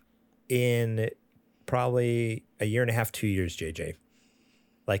myself in probably a year and a half, 2 years, JJ.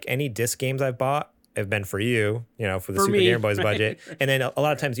 Like any disc games I've bought have been for you, for the Super Game Boys budget. And then a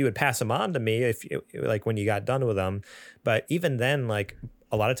lot of times you would pass them on to me if like when you got done with them. But even then, like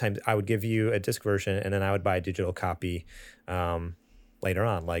a lot of times I would give you a disc version and then I would buy a digital copy later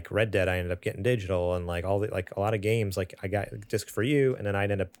on. Like Red Dead, I ended up getting digital, and like a lot of games, like I got a disc for you and then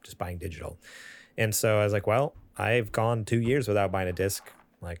I'd end up just buying digital. And so I was like, well, I've gone 2 years without buying a disc.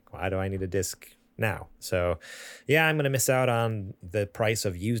 Like, why do I need a disc now? So yeah, I'm going to miss out on the price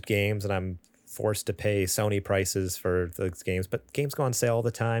of used games, and I'm forced to pay Sony prices for those games, but games go on sale all the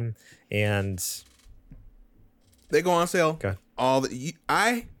time, and they go on sale. Okay.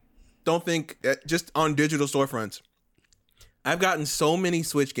 I don't think just on digital storefronts. I've gotten so many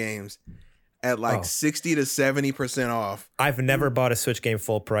Switch games. at like 60 to 70% off. I've never bought a Switch game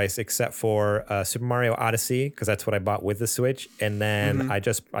full price except for Super Mario Odyssey, because that's what I bought with the Switch. And then I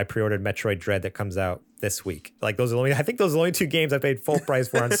pre-ordered Metroid Dread that comes out this week. Like I think those are the only two games I paid full price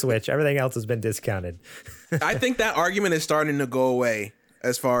for on Switch. Everything else has been discounted. I think that argument is starting to go away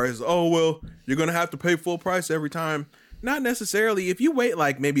as far as, oh, well, you're going to have to pay full price every time. Not necessarily. If you wait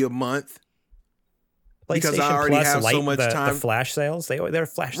like maybe a month, because I already have so much time. The flash sales, they're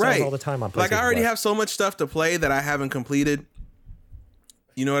flash sales all the time on PlayStation. Like I already have so much stuff to play that I haven't completed.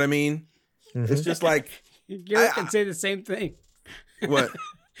 You know what I mean? Mm-hmm. It's just like Garrett can say the same thing. What?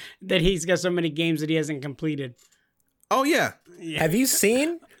 That he's got so many games that he hasn't completed. Oh yeah. Have you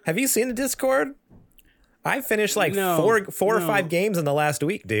seen the Discord? I finished like four or five games in the last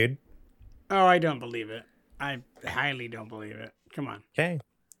week, dude. Oh, I don't believe it. I highly don't believe it. Come on. Okay.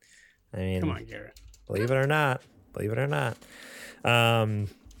 I mean, come on, Garrett. Believe it or not.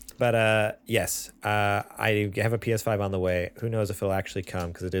 Yes, I have a PS5 on the way. Who knows if it'll actually come,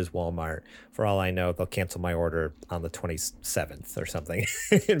 because it is Walmart. For all I know, they'll cancel my order on the 27th or something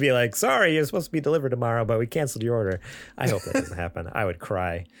and be like, sorry, you're supposed to be delivered tomorrow, but we canceled your order. I hope that doesn't happen. I would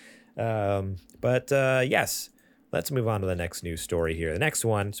cry. Yes, let's move on to the next news story here. The next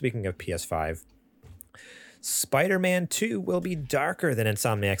one, speaking of PS5, Spider-Man 2 will be darker than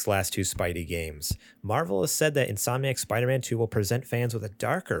Insomniac's last two Spidey games. Marvel has said that Insomniac's Spider-Man 2 will present fans with a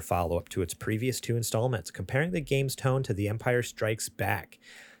darker follow-up to its previous two installments, comparing the game's tone to The Empire Strikes Back.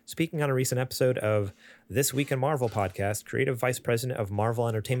 Speaking on a recent episode of This Week in Marvel podcast, Creative Vice President of Marvel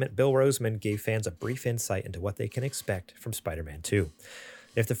Entertainment Bill Roseman gave fans a brief insight into what they can expect from Spider-Man 2.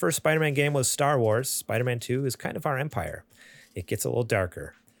 If the first Spider-Man game was Star Wars, Spider-Man 2 is kind of our Empire. It gets a little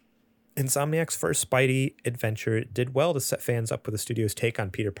darker. Insomniac's first Spidey adventure did well to set fans up with the studio's take on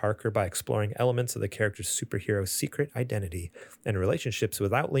Peter Parker by exploring elements of the character's superhero secret identity and relationships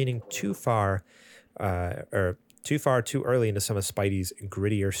without leaning too far too early into some of Spidey's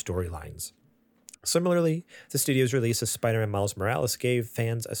grittier storylines. Similarly, the studio's release of Spider-Man Miles Morales gave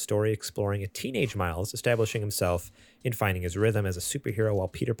fans a story exploring a teenage Miles establishing himself and finding his rhythm as a superhero while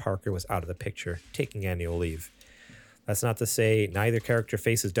Peter Parker was out of the picture, taking annual leave. That's not to say neither character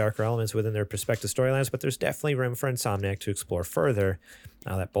faces darker elements within their respective storylines, but there's definitely room for Insomniac to explore further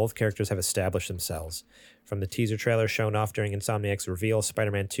now that both characters have established themselves. From the teaser trailer shown off during Insomniac's reveal of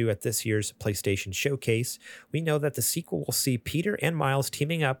Spider-Man 2 at this year's PlayStation Showcase, we know that the sequel will see Peter and Miles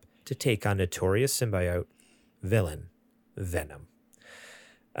teaming up to take on notorious symbiote villain Venom.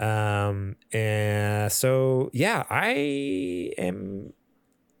 That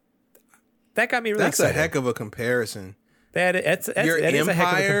got me really excited. That's a heck of a comparison. That is a heck of a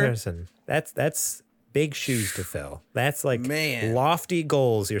comparison. That's big shoes to fill. That's like lofty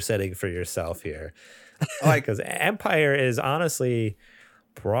goals you're setting for yourself here. Like, because Empire is honestly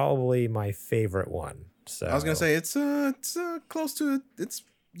probably my favorite one. So I was gonna say it's close to it. It's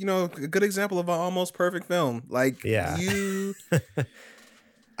a good example of an almost perfect film. Like I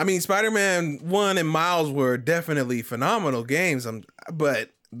mean, Spider-Man 1 and Miles were definitely phenomenal games. But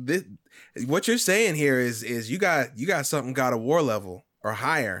what you're saying here is you got something God of War level or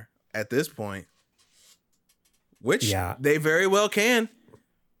higher at this point, which they very well can.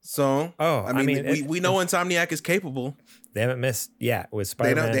 So I mean we know Insomniac is capable. They haven't missed with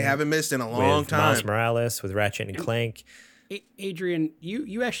Spider-Man. They haven't missed in a long time. Miles Morales, with Ratchet and Clank. Adrian,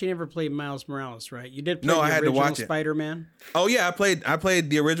 you actually never played Miles Morales, right? You did play I had to watch it. Spider-Man? Oh yeah, I played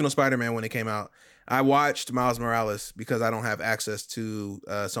the original Spider-Man when it came out. I watched Miles Morales because I don't have access to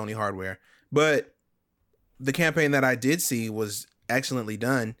Sony hardware. But the campaign that I did see was excellently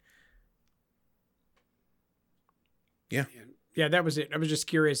done. Yeah. Yeah, that was it. I was just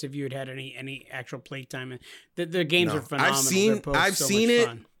curious if you had any actual playtime. The games are phenomenal. I've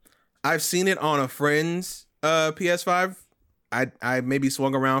seen it on a friend's PS5. I maybe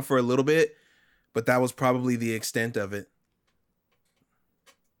swung around for a little bit, but that was probably the extent of it.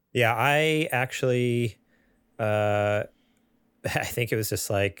 Yeah, I actually I think it was just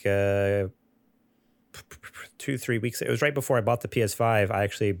like 2-3 weeks. It was right before I bought the PS5. I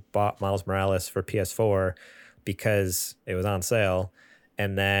actually bought Miles Morales for PS4 because it was on sale.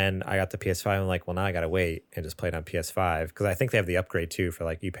 And then I got the PS5. I'm like, well, now I got to wait and just play it on PS5. Because I think they have the upgrade too for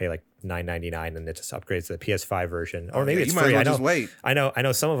like, you pay like $9.99 and it just upgrades to the PS5 version. Or maybe it's free. Just wait. I know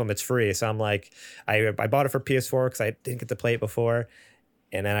some of them it's free. So I'm like, I bought it for PS4 because I didn't get to play it before.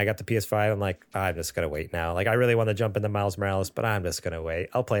 And then I got the PS5. I'm like, I'm just going to wait now. Like, I really want to jump into Miles Morales, but I'm just going to wait.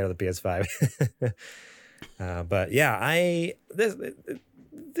 I'll play it on the PS5. But yeah,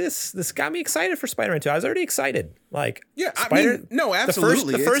 this got me excited for Spider-Man 2. I was already excited. Like, yeah, no,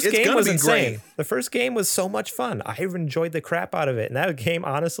 absolutely. The first game was insane. Great. The first game was so much fun. I enjoyed the crap out of it. And that game,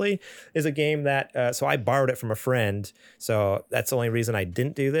 honestly, is a game that, so I borrowed it from a friend. So that's the only reason I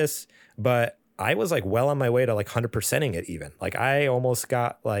didn't do this. But I was like well on my way to like 100%ing it even. Like I almost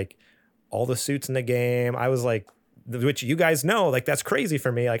got like all the suits in the game. I was like, which you guys know, like that's crazy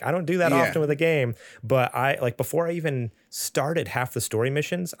for me. Like I don't do that often with a game, but I like before I even started half the story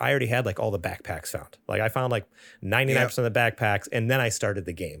missions, I already had like all the backpacks found. Like I found like 99% of the backpacks, and then I started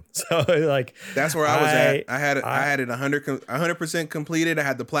the game. So like that's where I was at. I had it 100% completed. I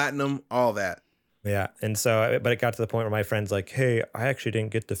had the platinum, all that. Yeah. And so, but it got to the point where my friend's like, hey, I actually didn't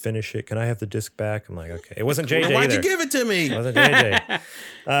get to finish it. Can I have the disc back? I'm like, okay. It wasn't JJ Why'd either. you give it to me? It wasn't JJ.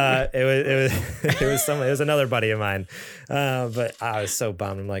 It was another buddy of mine. But I was so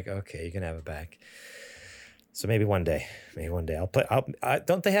bummed. I'm like, okay, you can have it back. So maybe one day I'll play.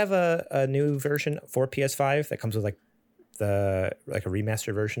 Don't they have a new version for PS5 that comes with like a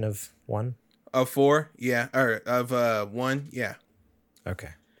remastered version of 1? Of 4? Yeah. Or of 1? Yeah. Okay.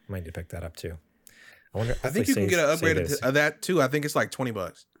 I might need to pick that up too. I think you can get an upgrade of that too. I think it's like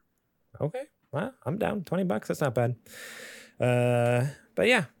 $20. Okay. Well, I'm down. $20. That's not bad. But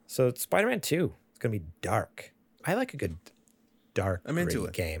yeah, so Spider-Man 2. It's gonna be dark. I like a good dark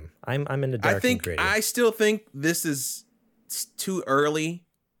game. I'm into dark and gritty. I still think this is too early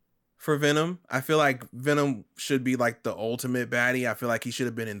for Venom. I feel like Venom should be like the ultimate baddie. I feel like he should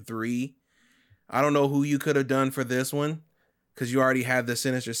have been in 3. I don't know who you could have done for this one, because you already had the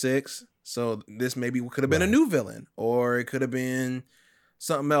Sinister Six. So this maybe could have been a new villain, or it could have been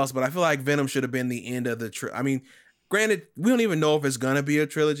something else. But I feel like Venom should have been the end of the I mean, granted, we don't even know if it's going to be a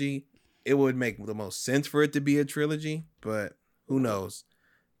trilogy. It would make the most sense for it to be a trilogy, but who knows?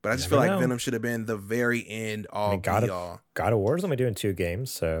 But I just feel like Venom should have been the very end all be all. God of War's only doing 2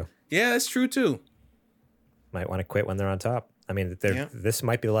 games, so. Yeah, that's true too. Might want to quit when they're on top. I mean, this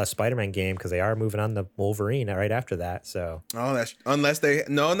might be the last Spider-Man game because they are moving on to Wolverine right after that. So, not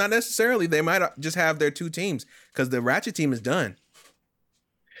necessarily. They might just have their 2 teams because the Ratchet team is done.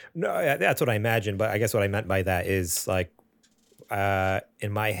 No, that's what I imagine. But I guess what I meant by that is like,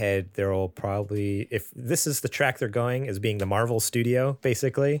 in my head, there will probably, if this is the track they're going, is being the Marvel studio,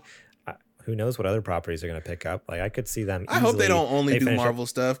 basically. Who knows what other properties they're going to pick up? Like, I could see them. I hope they don't only do Marvel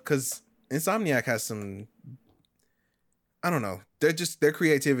stuff, because Insomniac has some. I don't know. Their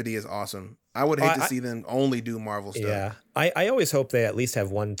creativity is awesome. I would hate to see them only do Marvel stuff. Yeah. I always hope they at least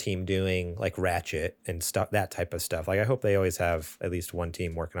have one team doing like Ratchet and stuff, that type of stuff. Like I hope they always have at least one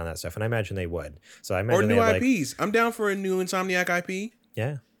team working on that stuff. And I imagine they would. So I imagine or new IPs. I'm down for a new Insomniac IP.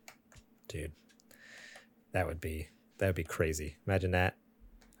 Yeah. Dude. That would be crazy. Imagine that.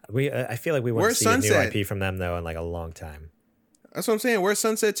 I feel like we wouldn't see Sunset? A new IP from them though in like a long time. That's what I'm saying. Where's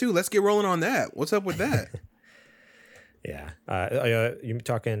Sunset 2? Let's get rolling on that. What's up with that? Yeah. You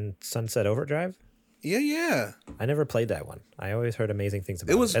talking Sunset Overdrive? Yeah. I never played that one. I always heard amazing things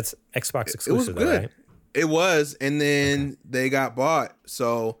about it. That's Xbox exclusive, it was good. Right? It was, and then they got bought.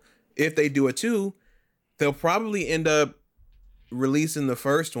 So if they do a 2, they'll probably end up releasing the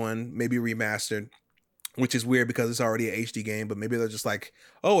first one, maybe remastered, which is weird because it's already an HD game, but maybe they're just like,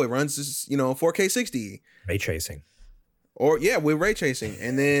 oh, it runs 4K 60. Ray tracing. Or with ray tracing,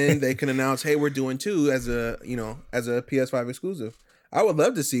 and then they can announce, "Hey, we're doing 2 as a PS5 exclusive." I would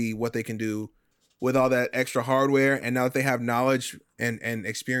love to see what they can do with all that extra hardware, and now that they have knowledge and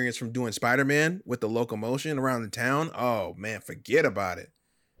experience from doing Spider-Man with the locomotion around the town. Oh man, forget about it.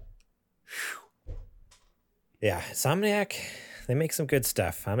 Whew. Yeah, Insomniac, they make some good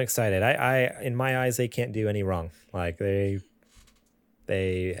stuff. I'm excited. I in my eyes, they can't do any wrong. Like they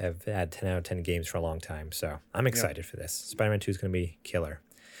have had 10 out of 10 games for a long time. So I'm excited for this. Spider-Man 2 is going to be killer.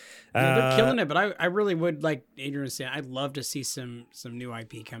 They're killing it, but I really would, like Adrian was saying, I'd love to see some new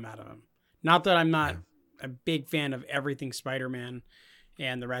IP come out of them. Not that I'm not a big fan of everything Spider-Man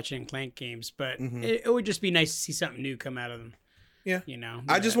and the Ratchet and Clank games, but it would just be nice to see something new come out of them. Yeah.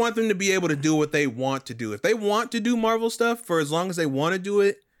 I just want them to be able to do what they want to do. If they want to do Marvel stuff for as long as they want to do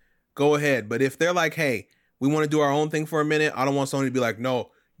it, go ahead. But if they're like, hey, we want to do our own thing for a minute, I don't want somebody to be like, no,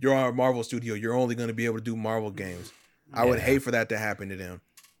 you're our Marvel studio. You're only going to be able to do Marvel games. I would hate for that to happen to them.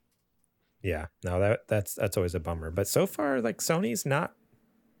 Yeah, no, that's always a bummer. But so far, like Sony's not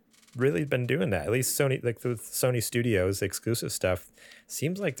really been doing that. At least Sony, like the Sony Studios exclusive stuff,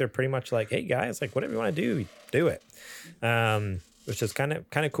 seems like they're pretty much like, hey guys, like whatever you want to do it, which is kind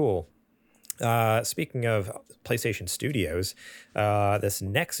of cool. Speaking of PlayStation Studios, this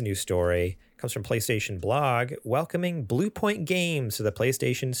next news story comes from PlayStation Blog, welcoming Blue Point Games to the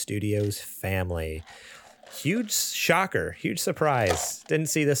PlayStation Studios family. huge shocker, huge surprise. Didn't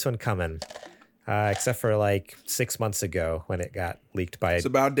see this one coming. Except for like 6 months ago when it got leaked by. It's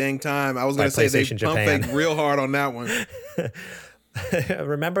about dang time. I was going to say they pump fake real hard on that one.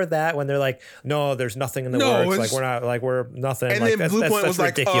 Remember that when they're like, no, there's nothing in the works. Like we're nothing. And like, then Bluepoint was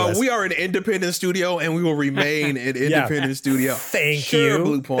like, we are an independent studio and we will remain an independent studio. Thank you,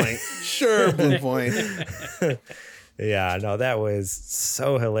 Bluepoint. Sure, Bluepoint. Yeah, no, that was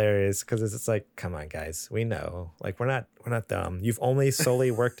so hilarious because it's like, come on, guys, we know, like we're not dumb. You've basically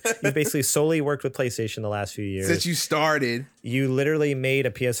solely worked with PlayStation the last few years since you started. You literally made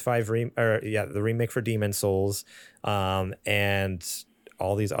a PS5 the remake for Demon's Souls, and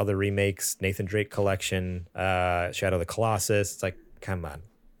all these other remakes, Nathan Drake Collection, Shadow of the Colossus. It's like, come on,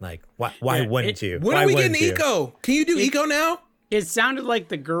 like why wouldn't you? When are we getting Eco? Can you do Eco now? It sounded like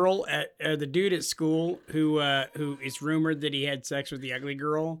the girl at the dude at school who it's rumored that he had sex with the ugly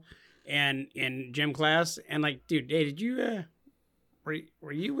girl, and in gym class, and like, dude, hey, did you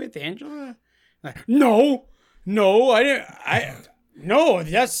were you with Angela? Like, no, I didn't. No,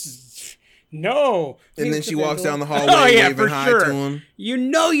 that's no. And then she walks down the hallway waving hi to him. You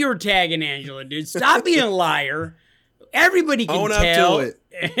know you're tagging Angela, dude. Stop being a liar. Everybody can tell. Up to it.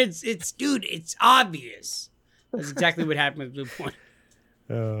 It's dude. It's obvious. That's exactly what happened with Bluepoint.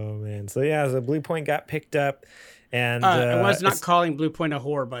 Oh man! So yeah, the Bluepoint got picked up, and I was not calling Bluepoint a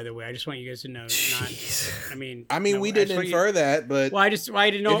whore, by the way. I just want you guys to know. We didn't infer that, but I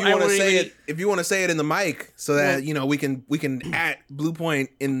didn't know. If you want to say it in the mic, so that we can at Bluepoint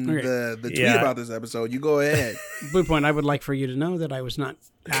in the tweet about this episode. You go ahead. Bluepoint, I would like for you to know that I was not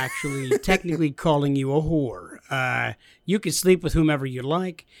actually technically calling you a whore. You can sleep with whomever you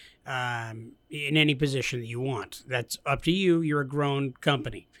like. In any position that you want. That's up to you. You're a grown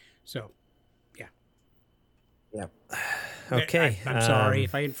company. So, yeah. Yeah. Okay. I'm sorry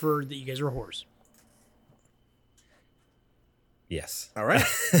if I inferred that you guys were whores. Yes. All right.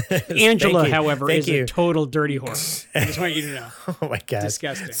 However, is a total dirty whore. I just want you to know. Oh my God.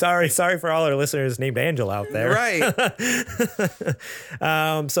 Disgusting. Sorry for all our listeners named Angela out there. Right.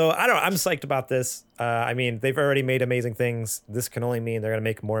 So I don't know. I'm psyched about this. They've already made amazing things. This can only mean they're going to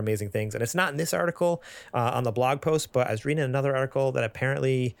make more amazing things. And it's not in this article on the blog post, but I was reading another article that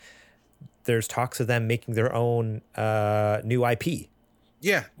apparently there's talks of them making their own new IP.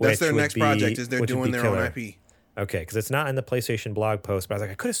 Yeah, that's their next project is they're doing their own IP. Okay, because it's not in the PlayStation blog post, but I was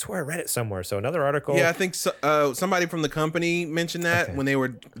like, I could have swore I read it somewhere. So another article. Yeah, I think somebody from the company mentioned that when they were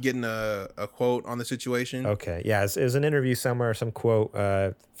getting a quote on the situation. Okay, yeah, it was an interview somewhere, some quote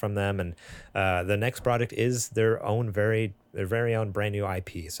from them, and the next project is their very own brand new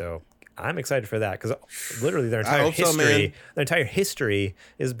IP. So I'm excited for that because literally their entire history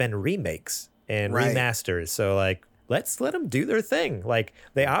has been remakes and remasters. So like, let's let them do their thing. Like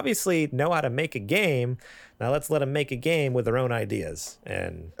they obviously know how to make a game. Now let's let them make a game with their own ideas.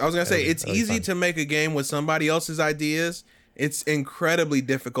 And I was gonna say it's easy to make a game with somebody else's ideas. It's incredibly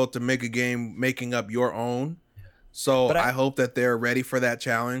difficult to make a game making up your own. So I hope that they're ready for that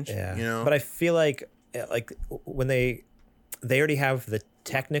challenge. Yeah. But I feel like when they already have the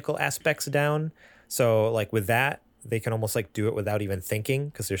technical aspects down. So like with that, they can almost like do it without even thinking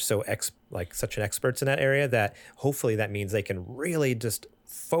because they're so such an experts in that area that hopefully that means they can really just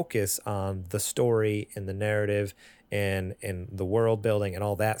focus on the story and the narrative and the world building and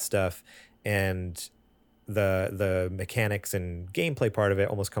all that stuff, and the mechanics and gameplay part of it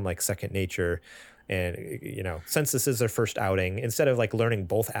almost come like second nature. And since this is their first outing, instead of like learning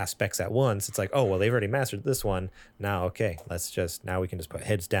both aspects at once, it's like, oh well, they've already mastered this one. Now we can just put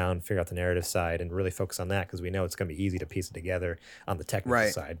heads down, figure out the narrative side, and really focus on that because we know it's going to be easy to piece it together on the technical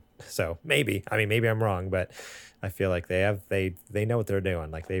side. So maybe I'm wrong, but I feel like they know what they're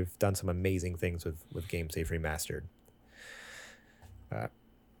doing. Like they've done some amazing things with games they've remastered.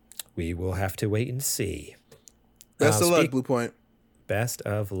 We will have to wait and see. Best of luck, Bluepoint. Best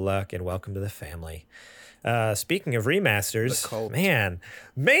of luck and welcome to the family. Speaking of remasters, man,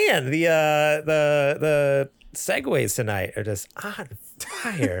 the segues tonight are just on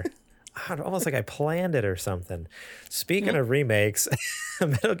fire. Almost like I planned it or something. Speaking of remakes,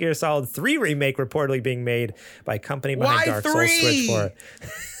 Metal Gear Solid 3 remake reportedly being made by company behind Dark Souls Switch 4.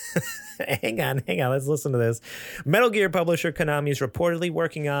 Hang on. Let's listen to this. Metal Gear publisher Konami is reportedly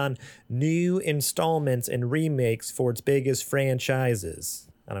working on new installments and remakes for its biggest franchises.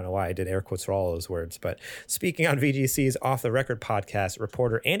 I don't know why I did air quotes for all those words, but speaking on VGC's Off the Record podcast,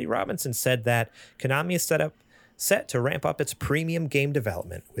 reporter Andy Robinson said that Konami is set to ramp up its premium game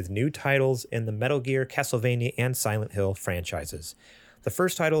development with new titles in the Metal Gear, Castlevania, and Silent Hill franchises. The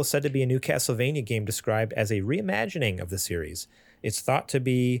first title is said to be a new Castlevania game described as a reimagining of the series. It's thought to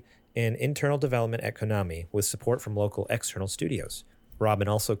be in internal development at Konami with support from local external studios. Robin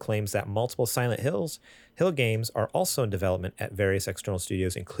also claims that multiple Silent Hill games are also in development at various external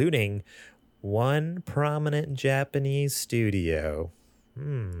studios, including one prominent Japanese studio.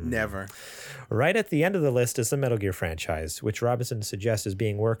 Never. Right at the end of the list is the Metal Gear franchise, which Robinson suggests is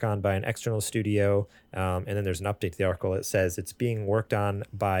being worked on by an external studio. And then there's an update to the article. It says it's being worked on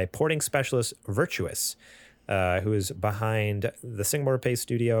by porting specialist Virtuous, who is behind the Singapore-based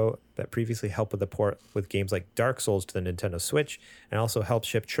studio that previously helped with the port with games like Dark Souls to the Nintendo Switch, and also helped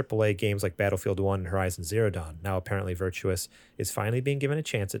ship AAA games like Battlefield 1 and Horizon Zero Dawn. Now apparently Virtuous is finally being given a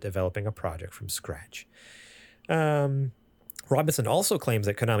chance at developing a project from scratch. Robinson also claims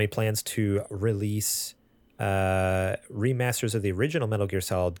that Konami plans to release remasters of the original Metal Gear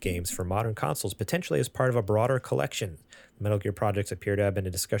Solid games for modern consoles, potentially as part of a broader collection. The Metal Gear projects appear to have been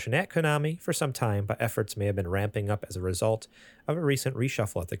in discussion at Konami for some time, but efforts may have been ramping up as a result of a recent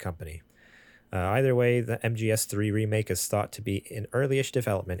reshuffle at the company. Either way, the MGS3 remake is thought to be in early-ish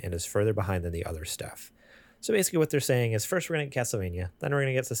development and is further behind than the other stuff. So basically what they're saying is first we're going to get Castlevania, then we're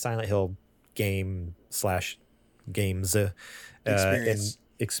going to get the Silent Hill game / games and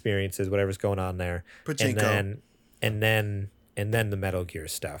experiences, whatever's going on there, Pachinko. and then the Metal Gear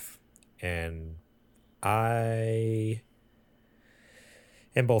stuff. And I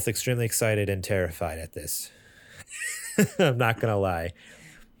am both extremely excited and terrified at this. I'm not gonna lie.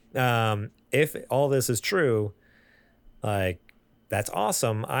 If all this is true, like, that's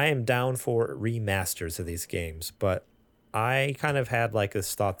awesome. I am down for remasters of these games, but I kind of had like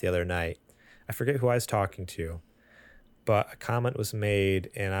this thought the other night. I forget who I was talking to, but a comment was made,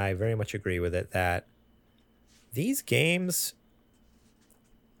 and I very much agree with it, that these games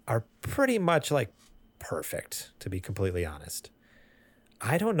are pretty much like perfect, to be completely honest.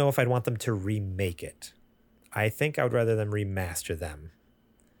 I don't know if I'd want them to remake it. I think I would rather them remaster them.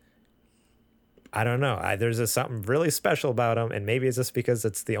 I don't know. There's something really special about them, and maybe it's just because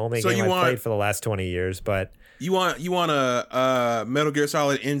it's the only game I've played for the last 20 years. But you want a Metal Gear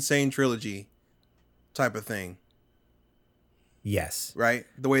Solid Insane Trilogy type of thing. Yes. Right?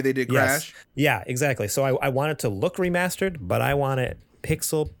 The way they did Crash? Yes. Yeah, exactly. So I want it to look remastered, but I want it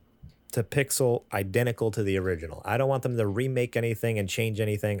pixel to pixel identical to the original. I don't want them to remake anything and change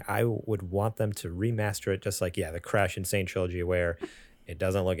anything. I would want them to remaster it just like, the Crash Insane Trilogy, where it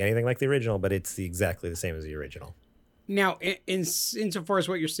doesn't look anything like the original, but it's exactly the same as the original. Now, insofar as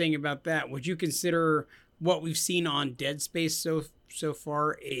what you're saying about that, would you consider what we've seen on Dead Space so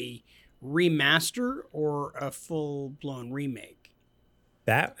far a remaster or a full-blown remake?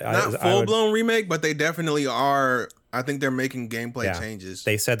 Not full-blown remake, but they definitely are. I think they're making gameplay changes.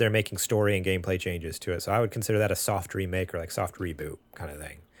 They said they're making story and gameplay changes to it, so I would consider that a soft remake or like soft reboot kind of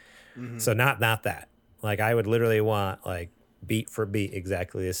thing. Mm-hmm. So not that. Like, I would literally want like beat for beat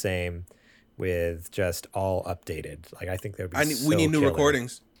exactly the same with just all updated. Like, I think that would be we need new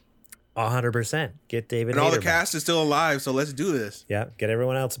recordings. 100%. Get David and all Hayter the cast back. is still alive, so let's do this. Yeah, get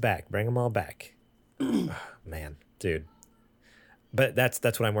everyone else back. Bring them all back. Man, dude. But that's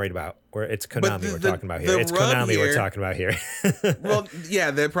what I'm worried about. Where it's Konami we're talking about here. It's Konami we're talking about here. Well,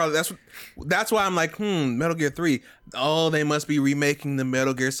 yeah, they're probably that's why I'm like, Metal Gear 3. Oh, they must be remaking the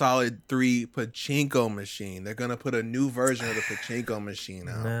Metal Gear Solid 3 pachinko machine. They're gonna put a new version of the pachinko machine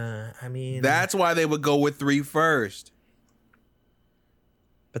out. Nah, I mean, that's why they would go with 3 first.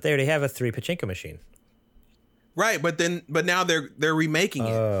 But they already have a 3 pachinko machine. Right, but now they're remaking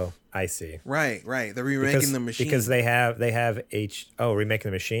it. Oh, I see. Right. They're remaking the machine because they have remaking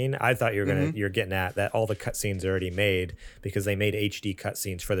the machine. I thought you're getting at that all the cutscenes are already made because they made HD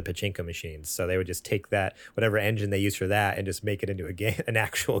cutscenes for the pachinko machines. So they would just take that whatever engine they use for that and just make it into a game, an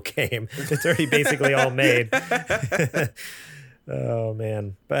actual game. It's already basically all made. Oh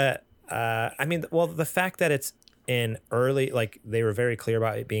man, but I mean, well, the fact that it's in early, like they were very clear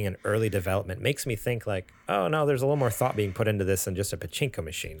about it being an early development, makes me think like, oh no, there's a little more thought being put into this than just a pachinko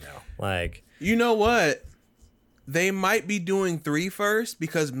machine now. Like, you know what? They might be doing 3 first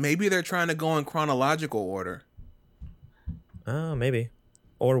because maybe they're trying to go in chronological order. Oh, maybe.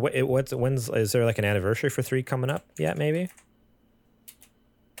 Or is there like an anniversary for 3 coming up yet? Maybe.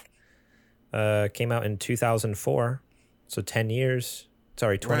 Came out in 2004, so 10 years.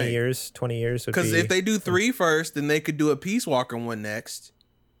 Sorry, 20 years. 20 years would be... Because if they do 3 first, then they could do a Peace Walker one next.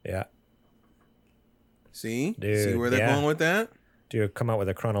 Yeah. See? Dude, see where they're going with that? Do come out with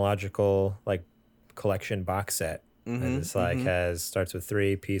a chronological like collection box set. Mm-hmm, and it's like starts with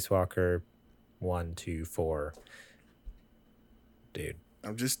 3, Peace Walker, 1, 2, 4. Dude.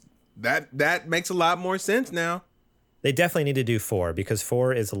 I'm just... That makes a lot more sense now. They definitely need to do 4 because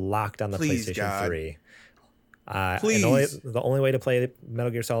 4 is locked on the PlayStation 3. Please. The only way to play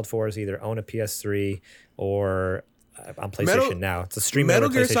Metal Gear Solid 4 is either own a PS3 or on PlayStation Now. It's a stream. Metal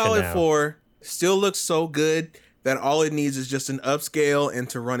Gear Solid 4 still looks so good that all it needs is just an upscale and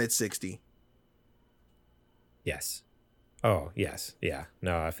to run at 60. Yes. Oh, yes. Yeah.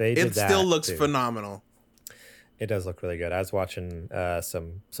 No, if they did that, it still looks phenomenal. It does look really good. I was watching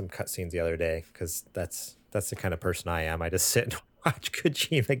some cutscenes the other day because that's the kind of person I am. I just sit and watch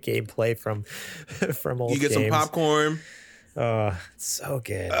Kojima gameplay from old games. You get some popcorn. Oh, it's so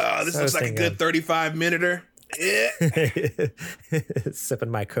good. Oh, this looks like a good 35-minuter.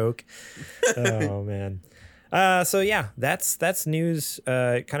 Sipping my Coke. Oh man. So yeah, that's news.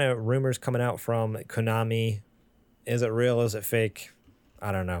 Kind of rumors coming out from Konami. Is it real? Is it fake?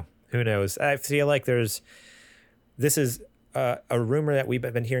 I don't know. Who knows? I feel like this is a rumor that we've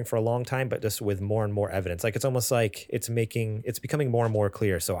been hearing for a long time, but just with more and more evidence. Like it's almost like it's becoming more and more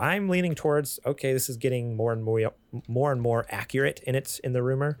clear. So I'm leaning towards, okay, this is getting more and more accurate in the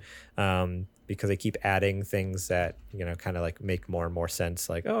rumor. Because they keep adding things that, kind of like make more and more sense.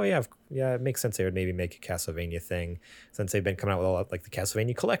 Like, oh yeah, it makes sense they would maybe make a Castlevania thing since they've been coming out with all like the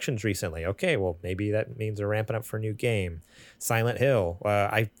Castlevania collections recently. Okay, well maybe that means they're ramping up for a new game. Silent Hill.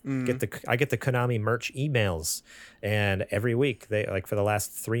 I get the Konami merch emails, and every week they for the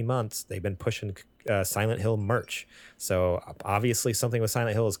last 3 months they've been pushing Silent Hill merch. So obviously something with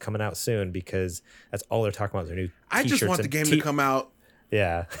Silent Hill is coming out soon because that's all they're talking about. Their new I just want the game to come out.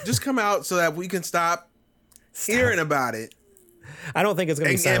 Yeah. Just come out so that we can stop hearing about it. I don't think it's going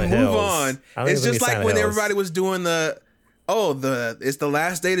to be Silent Hills. And move on. It's just like when everybody was doing it's the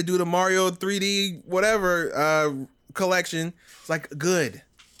last day to do the Mario 3D whatever collection. It's like, good.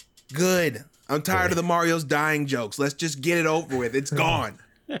 I'm tired of the Mario's dying jokes. Let's just get it over with. It's gone.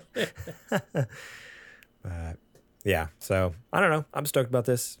 Yeah, so I don't know. I'm stoked about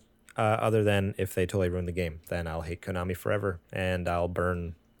this. Other than if they totally ruin the game, then I'll hate Konami forever and I'll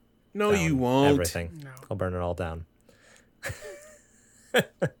burn. No, you won't. Everything. No. I'll burn it all down.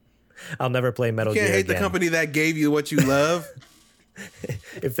 I'll never play Metal Gear. You can't hate again. the company that gave you what you love.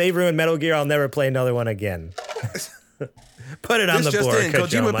 If they ruin Metal Gear, I'll never play another one again. Put it on the board.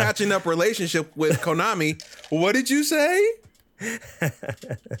 Kojima patching up relationship with Konami. What did you say?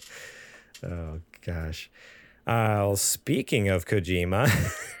 Oh gosh. Speaking of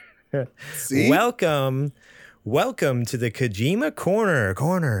Kojima. See? Welcome to the Kojima Corner.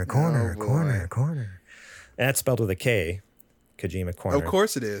 Corner. And that's spelled with a K. Kojima Corner. Of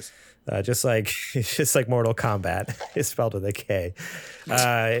course it is. Just like Mortal Kombat is spelled with a K.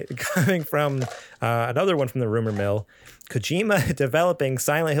 Coming from another one from the rumor mill, Kojima developing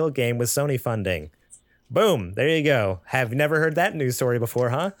Silent Hill game with Sony funding. Boom, there you go. Have never heard that news story before,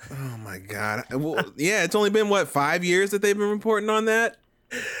 huh? Oh my God. Well, yeah, it's only been 5 years that they've been reporting on that?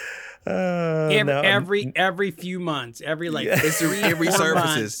 Every few months, it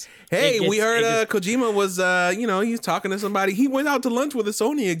resurfaces. Hey, we heard Kojima was he's talking to somebody. He went out to lunch with a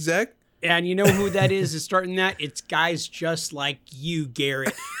Sony exec. And you know who that is starting that? It's guys just like you,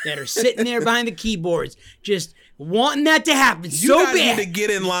 Garrett, that are sitting there behind the keyboards, just wanting that to happen so bad. You guys need to get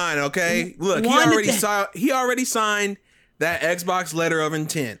in line, okay? Look, he already signed that Xbox letter of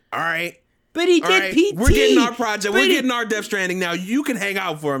intent. All right. But he did PT. We're getting our project. We're getting our Death Stranding now. You can hang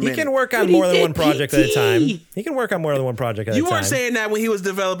out for a minute. He can work on more than one project at a time. You weren't saying that when he was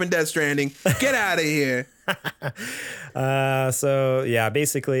developing Death Stranding. Get out of here. So yeah,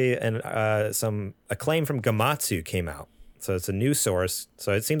 basically, some acclaim from Gamatsu came out. So it's a new source.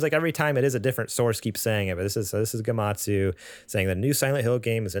 So it seems like every time it is a different source keeps saying it. But this is Gamatsu saying the new Silent Hill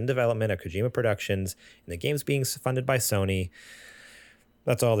game is in development at Kojima Productions, and the game's being funded by Sony.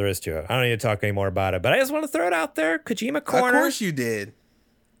 That's all there is to it. I don't need to talk any more about it, but I just want to throw it out there. Kojima Corner. Of course you did.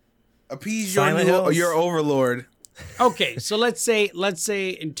 Appease your overlord. Okay, so let's say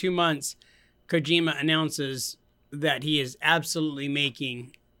in 2 months, Kojima announces that he is absolutely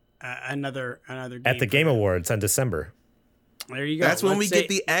making another game at the Game Awards in December. There you go. That's when we get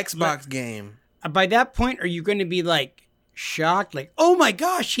the Xbox game. By that point, are you going to be like shocked, like, oh my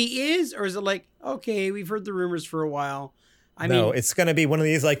gosh, he is, or is it like, okay, we've heard the rumors for a while? I mean, it's going to be one of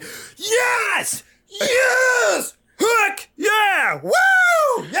these like, yes, heck, yeah, woo,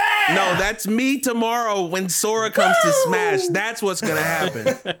 yeah. No, that's me tomorrow when Sora comes to Smash. That's what's going to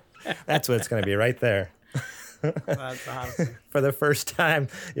happen. That's what it's going to be right there. That's awesome. For the first time,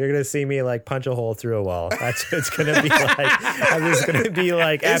 you're going to see me like punch a hole through a wall. That's what it's going to be like. I'm just going to be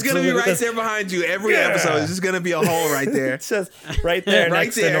like, it's going to be right there behind you. Every episode is just going to be a hole right there. It's just right there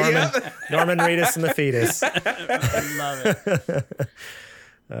next to Norman Reedus and the fetus. I love it.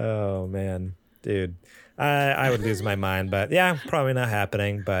 Oh, man. Dude, I would lose my mind. But yeah, probably not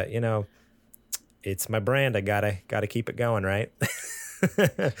happening. But, it's my brand. I gotta keep it going, right?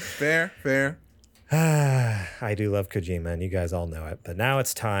 Fair. I do love Kojima, and you guys all know it. But now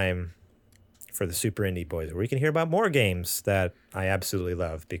it's time for the Super Indie Boys, where we can hear about more games that I absolutely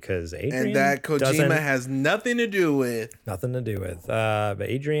love, because Adrian and that Kojima has nothing to do with. But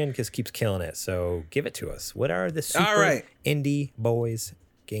Adrian just keeps killing it. So give it to us. What are the Super Indie Boys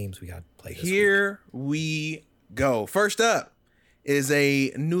games we got to play this Here we go. First up is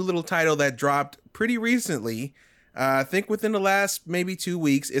a new little title that dropped pretty recently. I think within the last maybe 2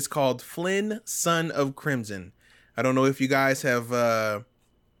 weeks. It's called Flynn, Son of Crimson. I don't know if you guys have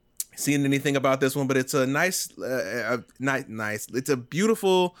seen anything about this one, but it's a nice. It's a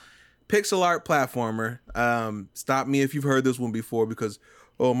beautiful pixel art platformer. Stop me if you've heard this one before, because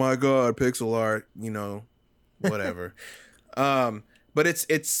oh my god, pixel art, whatever. But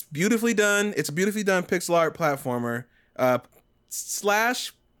it's beautifully done. It's a beautifully done pixel art platformer.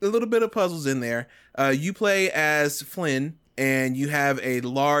 Slash a little bit of puzzles in there. You play as Flynn, and you have a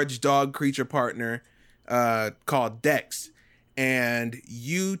large dog creature partner called Dex. And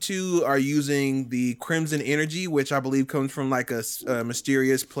you two are using the Crimson Energy, which I believe comes from like a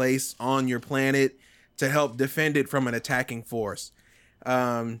mysterious place on your planet, to help defend it from an attacking force.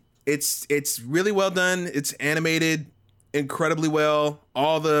 It's really well done. It's animated incredibly well.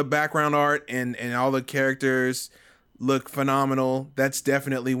 All the background art and all the characters look phenomenal. That's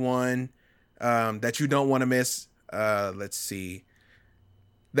definitely one that you don't want to miss. Let's see.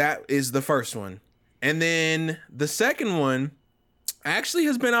 That is the first one. And then the second one actually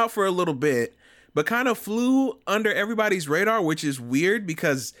has been out for a little bit, but kind of flew under everybody's radar, which is weird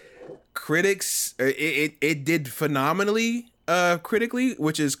because critics, it did phenomenally critically,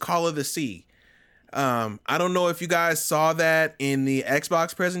 which is Call of the Sea. I don't know if you guys saw that in the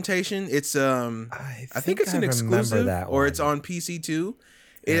Xbox presentation. It's I think it's an exclusive, or it's on PC too.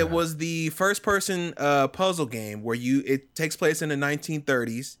 Yeah. It was the first person puzzle game where it takes place in the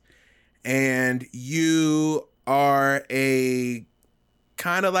 1930s, and you are a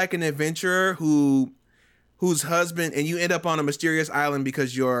kind of like an adventurer whose husband, and you end up on a mysterious island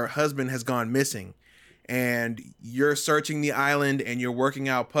because your husband has gone missing. And you're searching the island, and you're working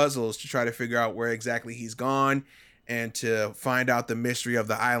out puzzles to try to figure out where exactly he's gone and to find out the mystery of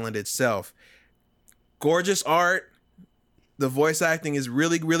the island itself. Gorgeous art. The voice acting is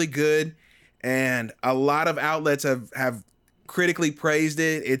really, really good. And a lot of outlets have critically praised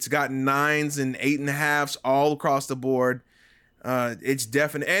it. It's gotten 9s and 8.5s all across the board. It's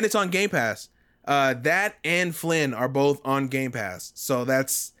definite. And it's on Game Pass. That and Flynn are both on Game Pass. So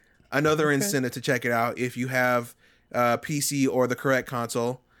that's another incentive to check it out if you have PC or the correct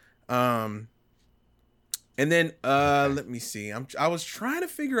console. And then let me see. I was trying to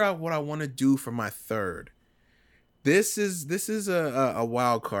figure out what I want to do for my third. This is a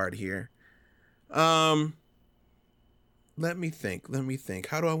wild card here. Let me think.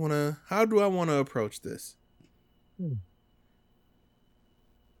 How do I want to approach this?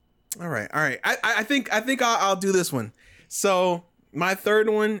 All right. I think I'll do this one. So my third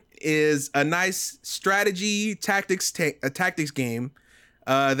one is a nice strategy tactics game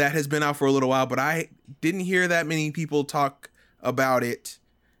that has been out for a little while, but I didn't hear that many people talk about it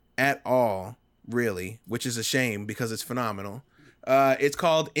at all, really, which is a shame because it's phenomenal. It's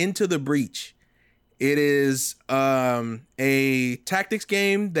called Into the Breach. It is a tactics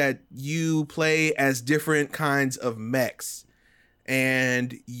game that you play as different kinds of mechs.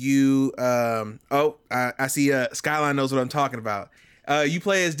 And you, I see Skyline knows what I'm talking about. You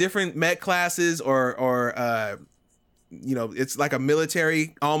play as different mech classes or it's like a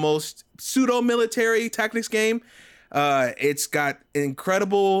military, almost pseudo-military tactics game. It's got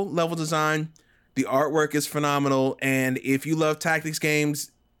incredible level design. The artwork is phenomenal. And if you love tactics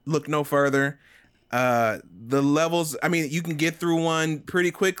games, look no further. The levels, I mean, you can get through one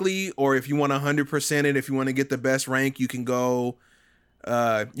pretty quickly, or if you want to 100% it, if you want to get the best rank, you can go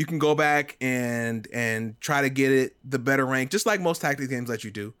back and try to get it the better rank, just like most tactics games let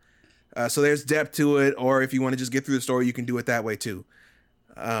you do. So there's depth to it, or if you want to just get through the story, you can do it that way too.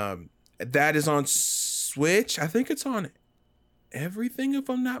 That is on Switch. I think it's on everything, if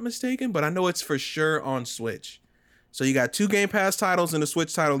I'm not mistaken, but I know it's for sure on Switch. So you got 2 Game Pass titles and a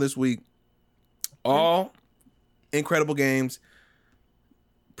Switch title this week. All incredible games.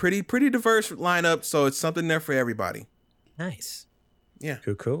 Pretty diverse lineup, so it's something there for everybody. Nice. Yeah.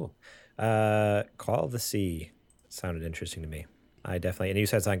 Cool. Call of the Sea sounded interesting to me. I definitely, and you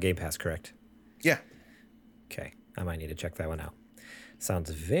said it's on Game Pass, correct? Yeah. Okay. I might need to check that one out.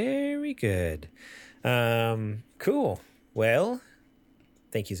 Sounds very good. Cool. Well,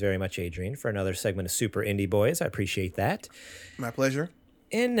 thank you very much, Adrian, for another segment of Super Indie Boys. I appreciate that. My pleasure.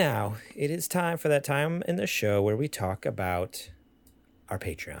 And now it is time for that time in the show where we talk about our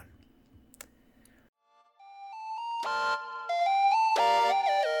Patreon.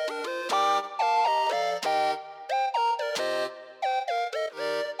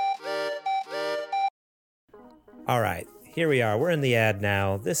 All right, here we are. We're in the ad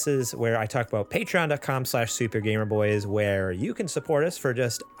now. This is where I talk about patreon.com/supergamerboys, where you can support us for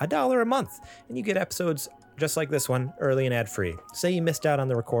just $1 a month, and you get episodes just like this one, early and ad-free. Say you missed out on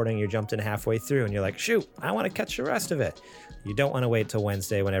the recording, you jumped in halfway through, and you're like, shoot, I want to catch the rest of it. You don't want to wait till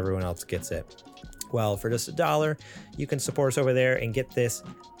Wednesday when everyone else gets it. Well, for just $1, you can support us over there and get this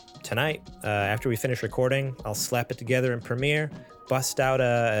tonight. After we finish recording, I'll slap it together in Premiere, bust out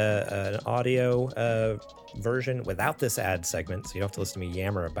an audio version without this ad segment, so you don't have to listen to me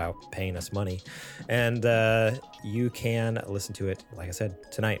yammer about paying us money. And you can listen to it, like I said,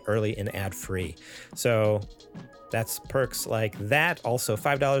 tonight, early and ad-free. So that's perks like that. Also,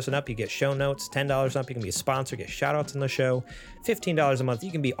 $5 and up, you get show notes. $10 and up, you can be a sponsor, get shout-outs in the show. $15 a month,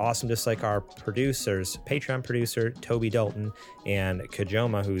 you can be awesome, just like our producers, Patreon producer, Toby Dalton, and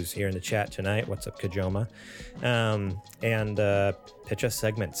Kajoma, who's here in the chat tonight. What's up, Kajoma? And pitch us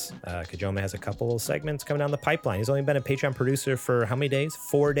segments. Kajoma has a couple of segments coming down the pipeline. He's only been a Patreon producer for how many days?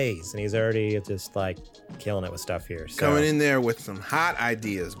 4 days. And he's already just like killing it with stuff here. So, coming in there with some hot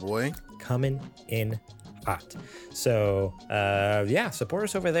ideas, boy. Coming in hot. So support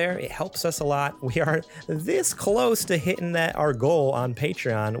us over there. It helps us a lot. We are this close to hitting our goal on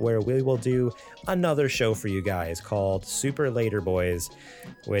Patreon, where we will do another show for you guys called Super Later Boys,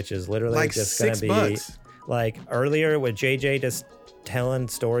 which is literally like just gonna be $6. like earlier with JJ just telling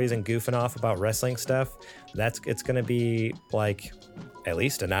stories and goofing off about wrestling stuff. It's gonna be like at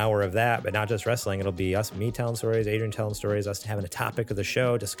least an hour of that, but not just wrestling. It'll be me telling stories, Adrian telling stories, us having a topic of the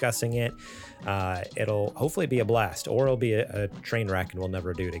show, discussing it. It'll hopefully be a blast, or it'll be a train wreck and we'll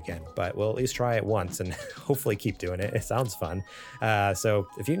never do it again. But we'll at least try it once and hopefully keep doing it. It sounds fun. So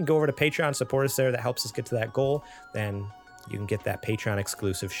if you can go over to Patreon, support us there, that helps us get to that goal, then you can get that Patreon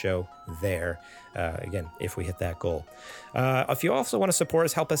exclusive show there. Again, if we hit that goal. If you also want to support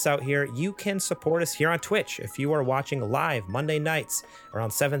us, help us out here, you can support us here on Twitch. If you are watching live Monday nights around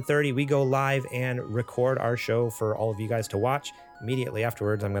 7:30, we go live and record our show for all of you guys to watch. Immediately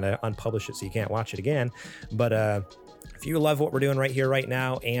afterwards, I'm going to unpublish it so you can't watch it again. But if you love what we're doing right here, right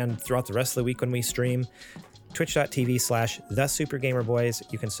now, and throughout the rest of the week when we stream, twitch.tv/thesupergamerboys.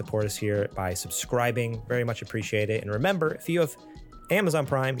 You can support us here by subscribing. Very much appreciate it. And remember, if you have Amazon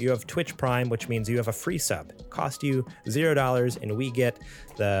Prime, you have Twitch Prime, which means you have a free sub. Cost you $0, and we get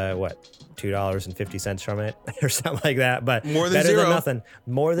the $2.50 from it or something like that. But more than better zero. than nothing.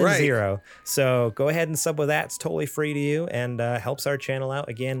 More than zero. So go ahead and sub with that. It's totally free to you and helps our channel out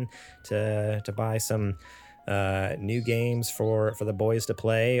again to buy some new games for the boys to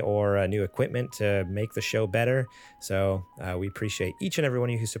play, or new equipment to make the show better. So we appreciate each and every one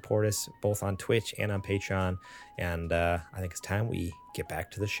of you who support us both on Twitch and on Patreon. And I think it's time we get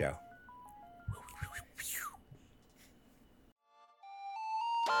back to the show.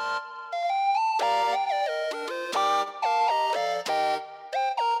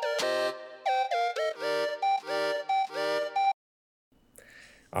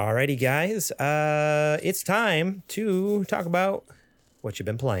 Alrighty, guys, it's time to talk about what you've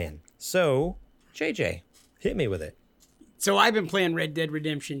been playing. So, JJ, hit me with it. So I've been playing Red Dead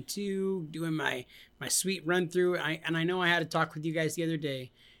Redemption 2, doing my sweet run through. And I know I had a talk with you guys the other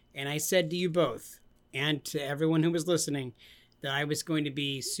day, and I said to you both, and to everyone who was listening, that I was going to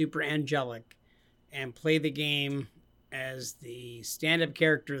be super angelic and play the game as the stand-up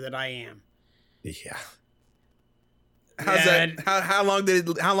character that I am. Yeah. How's that? How long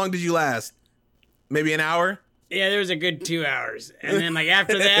did you last? Maybe an hour? Yeah, there was a good 2 hours. And then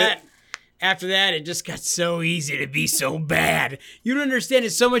after that, it just got so easy to be so bad. You don't understand.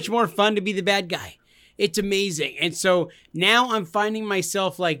 It's so much more fun to be the bad guy. It's amazing. And so now I'm finding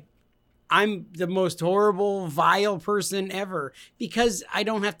myself I'm the most horrible, vile person ever, because I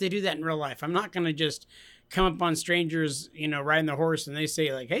don't have to do that in real life. I'm not going to just come up on strangers, riding the horse, and they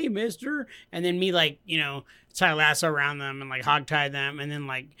say hey, mister, and then me tie a lasso around them and hogtie them, and then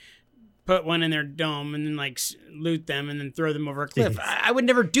put one in their dome, and then loot them, and then throw them over a cliff. I would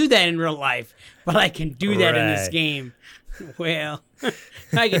never do that in real life, but I can do that in this game. Well,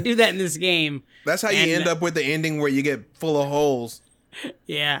 I can do that in this game. That's how you end up with the ending where you get full of holes.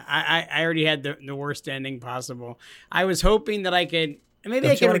 Yeah, I already had the worst ending possible. I was hoping that I could. Maybe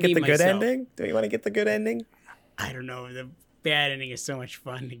Don't I can you want to get the myself. good ending? Do you want to get the good ending? I don't know. The bad ending is so much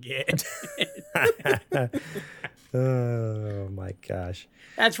fun to get. Oh my gosh.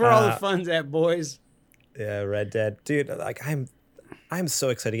 That's where all the fun's at, boys. Yeah, Red Dead. Dude, I'm so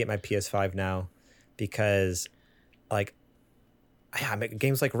excited to get my PS5 now because, like,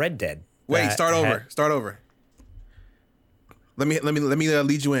 games like Red Dead. Wait, start over. Let me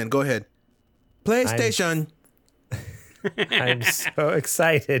lead you in. Go ahead. PlayStation. I'm so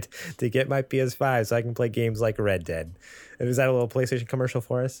excited to get my PS5 so I can play games like Red Dead. Was that a little PlayStation commercial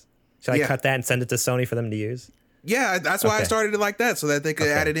for us? Should I cut that and send it to Sony for them to use? Yeah, that's why I started it like that, so that they could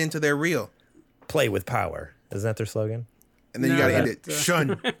add it into their reel. Play with power. Isn't that their slogan? And then you got to end it.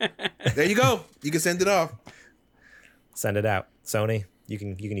 Shun. There you go. You can send it off. Send it out. Sony, you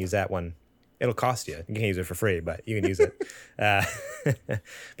can use that one. It'll cost you. You can use it for free, but you can use it.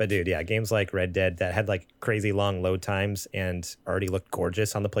 But dude, yeah, games like Red Dead that had like crazy long load times and already looked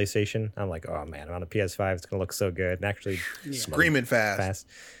gorgeous on the PlayStation. I'm like, oh man, on a PS5, it's gonna look so good and actually screaming fast.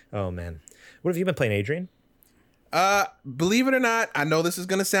 Oh man, what have you been playing, Adrian? Believe it or not, I know this is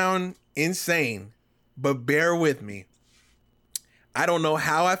gonna sound insane, but bear with me. I don't know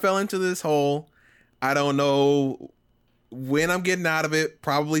how I fell into this hole. I don't know when I'm getting out of it,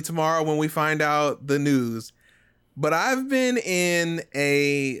 probably tomorrow when we find out the news. But I've been in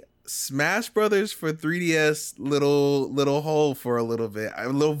a Smash Brothers for 3DS little hole for a little bit, a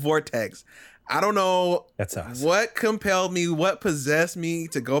little vortex. I don't know what compelled me, what possessed me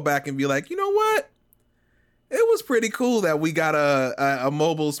to go back and be like, you know what? It was pretty cool that we got a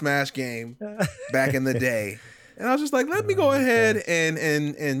mobile Smash game back in the day. And I was just like, let me go ahead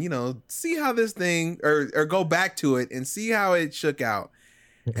and you know, see how this thing or go back to it and see how it shook out.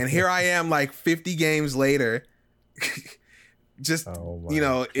 And here I am like 50 games later, just in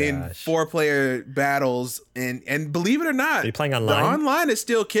 4-player battles and believe it or not, are you playing online? The online is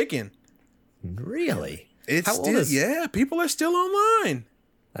still kicking. Really? People are still online.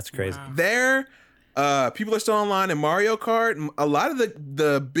 That's crazy. Wow. People are still online in Mario Kart. A lot of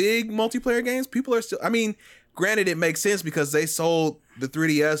the big multiplayer games, people are still, I mean, granted, it makes sense because they sold the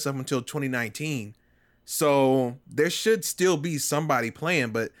 3DS up until 2019. So there should still be somebody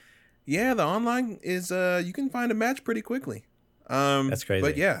playing. But yeah, the online is, you can find a match pretty quickly. That's crazy.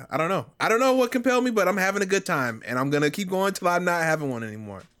 But yeah, I don't know. I don't know what compelled me, but I'm having a good time. And I'm going to keep going till I'm not having one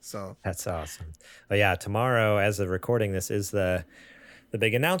anymore. So that's awesome. But yeah, tomorrow, as of recording this, is the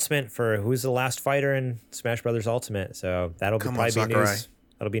big announcement for who's the last fighter in Smash Brothers Ultimate. So that'll probably be news.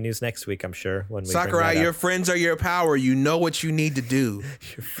 That'll be news next week, I'm sure. When we Sakurai, your friends are your power. You know what you need to do.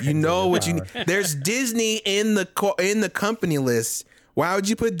 You know what you need. There's Disney in the company list. Why would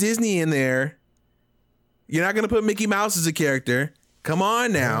you put Disney in there? You're not gonna put Mickey Mouse as a character. Come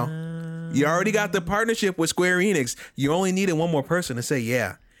on now. You already got the partnership with Square Enix. You only needed one more person to say,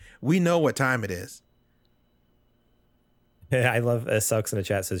 yeah, we know what time it is. I love Sucks in the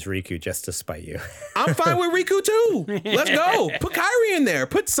chat says Riku just to spite you. I'm fine with Riku too. Let's go. Put Kairi in there.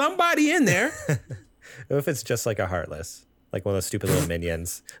 Put somebody in there. What if it's just like a Heartless? Like one of those stupid little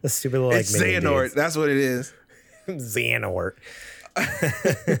minions. The stupid little it's minion Xehanort. Dudes. That's what it is. Xehanort.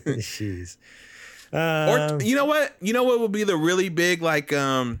 Jeez. Or you know what? You know what would be the really big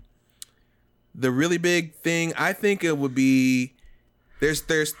the really big thing? I think it would be there's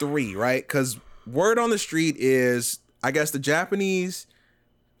 3, right? Because word on the street is, I guess the Japanese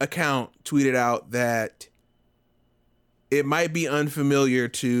account tweeted out that it might be unfamiliar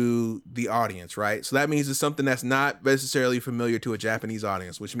to the audience, right? So that means it's something that's not necessarily familiar to a Japanese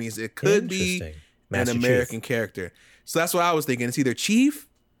audience, which means it could be an American character. So that's what I was thinking. It's either Chief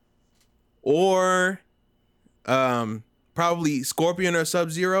or probably Scorpion or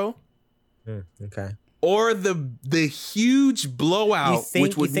Sub-Zero. Okay. Or the huge blowout,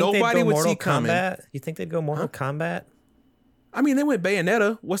 which nobody would see coming. You think they'd go Mortal Kombat? I mean, they went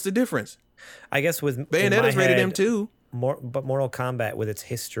Bayonetta. What's the difference? I guess with Bayonetta's rated M2. But Mortal Kombat, with its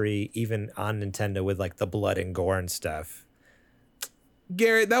history, even on Nintendo, with like the blood and gore and stuff.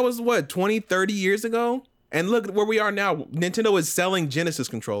 Garrett, that was what, 20, 30 years ago? And look where we are now. Nintendo is selling Genesis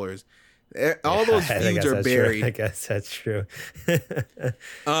controllers. All those feuds are buried. True. I guess that's true.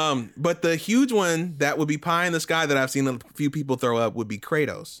 But the huge one that would be pie in the sky that I've seen a few people throw up would be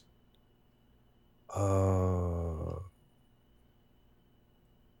Kratos. Oh.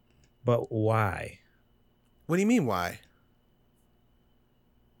 But why? What do you mean, why?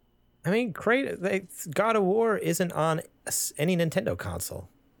 I mean, God of War isn't on any Nintendo console.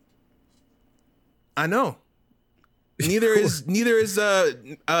 I know. Neither is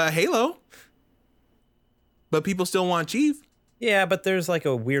Halo. But people still want Chief. Yeah, but there's like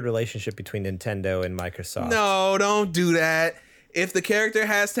a weird relationship between Nintendo and Microsoft. No, don't do that. If the character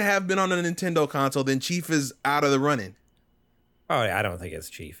has to have been on a Nintendo console, then Chief is out of the running. Oh, yeah, I don't think it's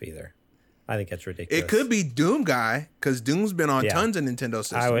Chief either. I think that's ridiculous. It could be Doom Guy, because Doom's been on tons of Nintendo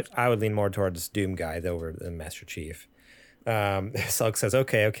systems. I would lean more towards Doom Guy over than Master Chief. Sulk says,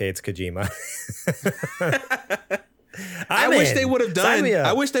 okay, it's Kojima. I wish they would have done.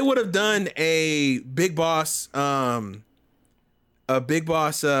 I wish they would have done a Big Boss. A Big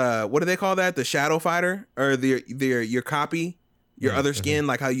Boss. What do they call that? The Shadow Fighter or your copy, your other skin,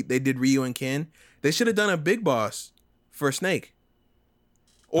 like how they did Ryu and Ken. They should have done a Big Boss for Snake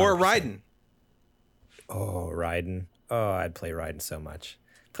or 100%. Raiden. Oh, Raiden. Oh, I'd play Raiden so much.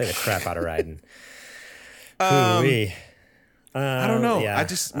 Play the crap out of Raiden. I don't know. Yeah,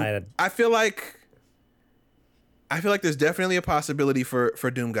 I feel like there's definitely a possibility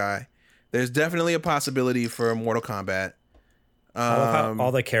for Doom Guy. There's definitely a possibility for Mortal Kombat. I love how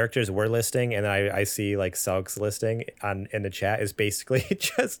all the characters we're listing, and I see like Sulk's listing in the chat is basically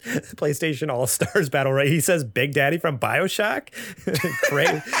just PlayStation All Stars Battle Royale. He says Big Daddy from BioShock,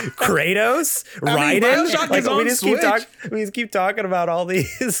 Kratos, Raiden. Like we just keep talking about all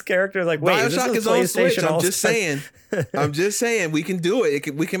these characters. Like, wait, BioShock is on Switch. I'm just saying, we can do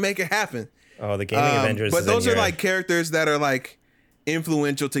it. We can make it happen. Oh, the Gaming Avengers. But those are like characters that are like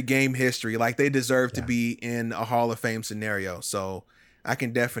influential to game history. Like they deserve to be in a Hall of Fame scenario. So I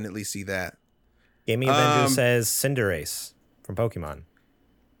can definitely see that. Gaming Avengers says Cinderace from Pokemon.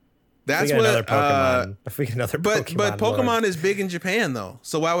 That's what another Pokemon. If we get another Pokemon. But Pokemon is big in Japan though.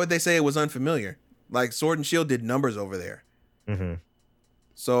 So why would they say it was unfamiliar? Like Sword and Shield did numbers over there. Mm-hmm.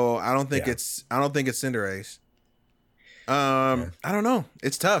 So I don't think it's Cinderace. I don't know.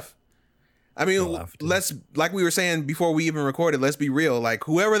 It's tough. I mean, like we were saying before we even recorded, let's be real. Like,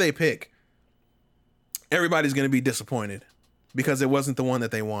 whoever they pick, everybody's going to be disappointed because it wasn't the one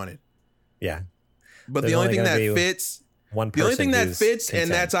that they wanted. Yeah. But the only thing that fits, and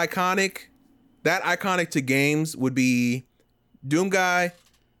that's iconic to games would be Doom Guy,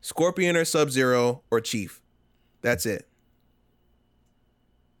 Scorpion or Sub-Zero, or Chief. That's it.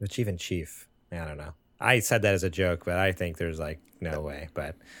 The Chief and Chief. I don't know. I said that as a joke, but I think there's like no way,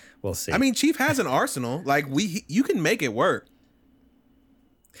 but we'll see. I mean, Chief has an arsenal. Like you can make it work.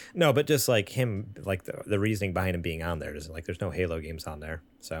 No, but just like him, like the reasoning behind him being on there is like there's no Halo games on there.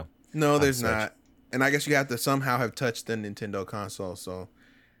 So no, there's not. And I guess you have to somehow have touched the Nintendo console. So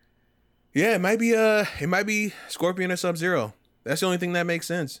yeah, it might be Scorpion or Sub-Zero. That's the only thing that makes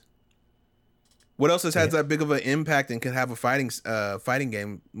sense. What else has that big of an impact and can have a fighting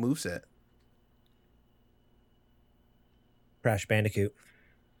game moveset? Crash Bandicoot.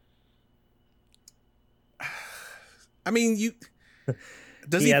 I mean,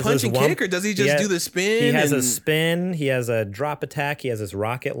 does he punch and kick, or does he just do the spin? He has a spin. He has a drop attack. He has his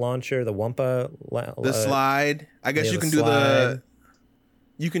rocket launcher, the Wumpa. The slide. I guess you can do the.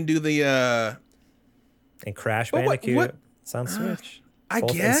 You can do the. And Crash Bandicoot. What? It's on Switch. I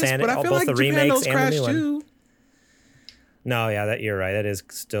guess, but I feel like Japan knows Crash too. No, yeah, you're right. That is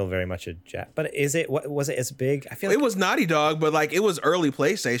still very much a Jap. But is it? What was it as big? I feel like it was Naughty Dog, but like it was early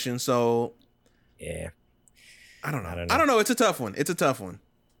PlayStation, so yeah. I don't know. It's a tough one.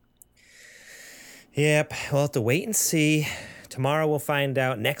 Yep. We'll have to wait and see. Tomorrow we'll find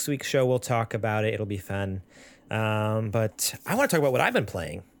out. Next week's show we'll talk about it. It'll be fun. But I want to talk about what I've been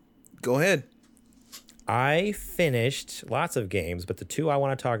playing. Go ahead. I finished lots of games, but the two I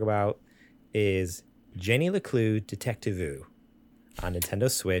want to talk about is Jenny LeClue Detective Vu on Nintendo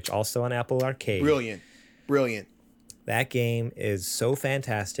Switch, also on Apple Arcade. Brilliant. That game is so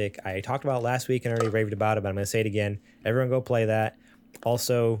fantastic. I talked about it last week and already raved about it, but I'm going to say it again. Everyone go play that.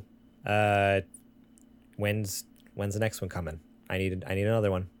 Also, when's the next one coming? I need another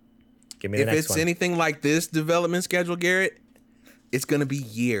one. Give me the next one. If it's anything like this development schedule, Garrett, it's going to be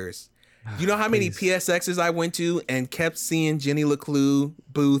years. You know how many PSXs I went to and kept seeing Jenny LeClue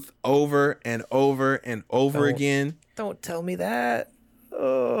booth over and over and over again? Don't tell me that.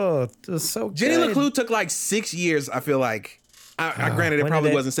 Oh, it's so good. Jenny LeClue took like 6 years, I feel like. Granted, it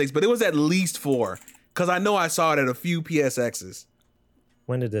probably wasn't 6, but it was at least 4. Because I know I saw it at a few PSXs.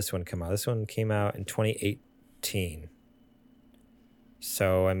 When did this one come out? This one came out in 2018.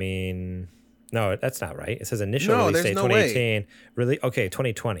 So, I mean... No, that's not right. It says initial release date 2018. Really? Okay,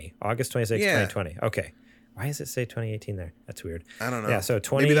 2020. August 26, 2020. Okay. Why does it say 2018 there? That's weird. I don't know. Yeah, so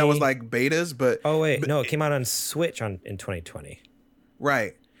maybe that was like betas, but... Oh, wait. No, it came out on Switch in 2020.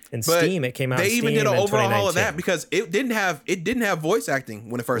 Right. In Steam, it came out. They even did an overhaul of that because it didn't have voice acting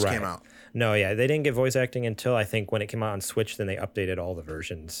when it first came out. No, yeah, they didn't get voice acting until I think when it came out on Switch. Then they updated all the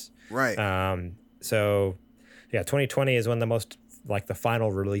versions. Right. So, yeah, 2020 is when the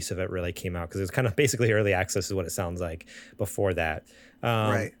final release of it really came out because it's kind of basically early access is what it sounds like before that.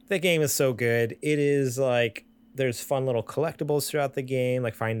 Right. The game is so good. It is like. There's fun little collectibles throughout the game,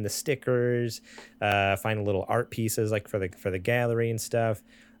 like finding the stickers, finding little art pieces like for the gallery and stuff.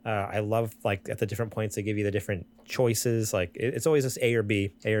 I love like at the different points they give you the different choices. Like it's always this A or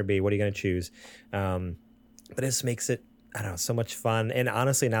B. What are you going to choose? But it just makes it, I don't know, so much fun. And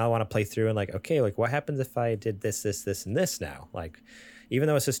honestly, now I want to play through and like, okay, like what happens if I did this, and this now? Like, even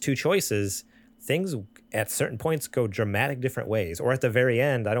though it's just two choices, things at certain points go dramatic different ways. Or at the very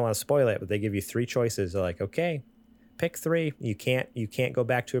end, I don't want to spoil it, but they give you three choices. They're like, okay, pick three. You can't go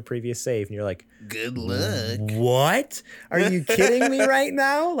back to a previous save. And you're like, good luck. What? Are you kidding me right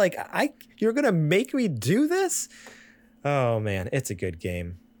now? Like you're going to make me do this? Oh man, it's a good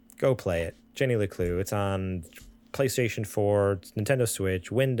game. Go play it. Jenny LeClue. It's on PlayStation 4, Nintendo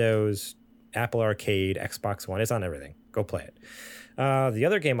Switch, Windows, Apple Arcade, Xbox One. It's on everything. Go play it. The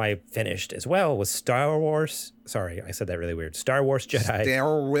other game I finished as well was Star Wars. Sorry, I said that really weird. Star Wars Jedi.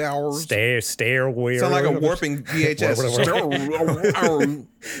 Star Wars. Star Wars. Sound like a warping VHS. Star Wars.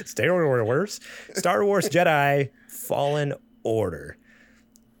 Star Wars Jedi Fallen Order.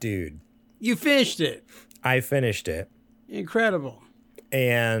 Dude. You finished it. I finished it. Incredible.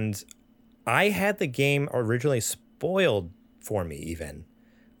 And I had the game originally spoiled for me even.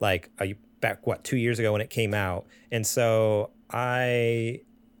 Like back, 2 years ago when it came out. And so I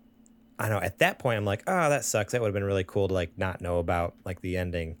know at that point I'm like, oh, that sucks. That would have been really cool to like not know about like the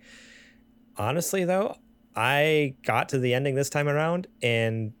ending. Honestly though, I got to the ending this time around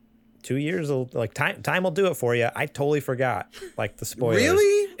and 2 years like time will do it for you. I totally forgot like the spoilers.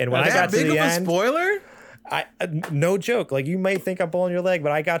 Really? And when I got to the end, spoiler? No joke. Like you might think I'm pulling your leg,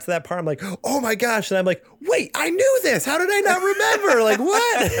 but I got to that part. I'm like, oh my gosh. And I'm like, wait, I knew this. How did I not remember? Like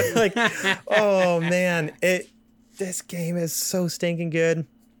what? Like, oh man, this game is so stinking good.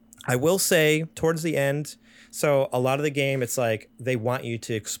 I will say towards the end. So a lot of the game, it's like they want you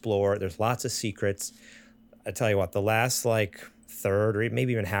to explore. There's lots of secrets. I tell you what, the last like third or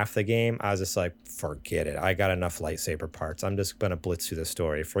maybe even half the game, I was just like, forget it. I got enough lightsaber parts. I'm just going to blitz through the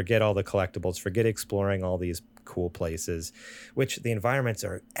story. Forget all the collectibles. Forget exploring all these cool places, which the environments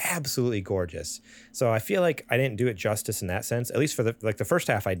are absolutely gorgeous. So I feel like I didn't do it justice in that sense. At least for the first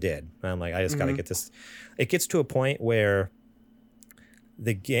half I did. And I'm like, I just got to get this. It gets to a point where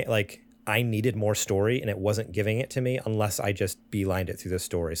the game, like I needed more story and it wasn't giving it to me unless I just beelined it through the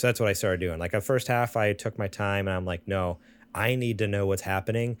story. So that's what I started doing. Like the first half I took my time and I'm like, no, I need to know what's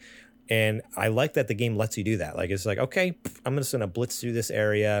happening. And I like that the game lets you do that. Like, it's like, okay, I'm just going to blitz through this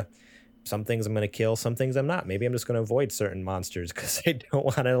area. Some things I'm going to kill. Some things I'm not. Maybe I'm just going to avoid certain monsters because I don't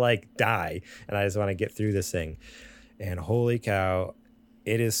want to like die. And I just want to get through this thing. And holy cow,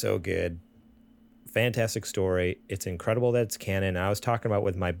 it is so good. Fantastic story. It's incredible that it's canon. I was talking about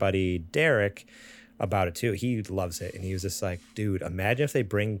with my buddy Derek about it too. He loves it. And he was just like, dude, imagine if they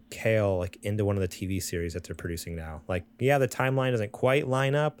bring Kale like into one of the TV series that they're producing now. Like, yeah, the timeline doesn't quite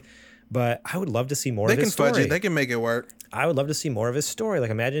line up, but I would love to see more of his story. They can fudge it. They can make it work. I would love to see more of his story.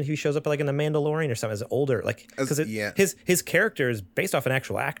 Like, imagine if he shows up like in The Mandalorian or something as older. Like, because his character is based off an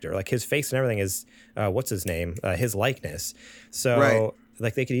actual actor. Like, his face and everything is, what's his name? His likeness. So,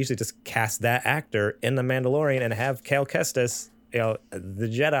 like, they could easily just cast that actor in The Mandalorian and have Cal Kestis, you know, the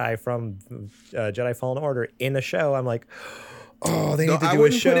Jedi from Jedi Fallen Order in a show. I'm like, oh, they need to do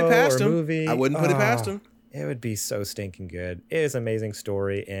a show or a movie. I wouldn't put it past him. It would be so stinking good. It is an amazing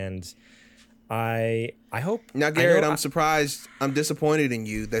story, and I hope. Now, Garrett, I'm surprised. I'm disappointed in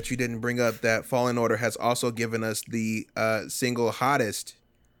you that you didn't bring up that Fallen Order has also given us the single hottest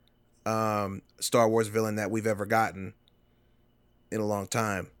Star Wars villain that we've ever gotten in a long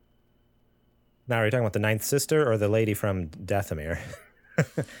time. Now, are you talking about the Ninth Sister or the lady from Dathomir?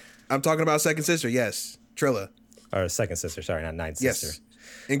 I'm talking about Second Sister, yes. Trilla. Or Second Sister, sorry, not Ninth Sister. Yes.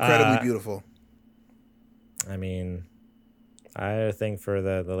 Incredibly beautiful. I mean, I had a thing for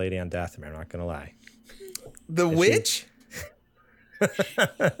the lady on Dathomir, I'm not going to lie. The witch?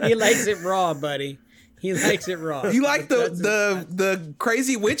 He likes it raw, buddy. He likes it raw. You like the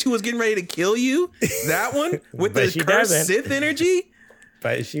crazy witch who was getting ready to kill you? That one? With the cursed Sith energy?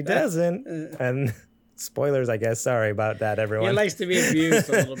 But she doesn't. And spoilers, I guess. Sorry about that, everyone. He likes to be abused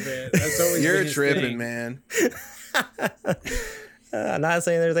a little bit. That's always You're tripping, man. I'm not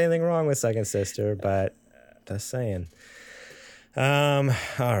saying there's anything wrong with Second Sister, but just saying. All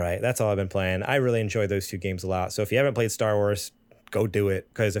right, that's all I've been playing. I really enjoyed those two games a lot. So if you haven't played Star Wars, go do it.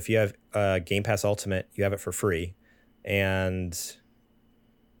 Because if you have Game Pass Ultimate, you have it for free. And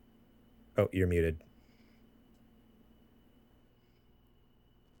oh, you're muted.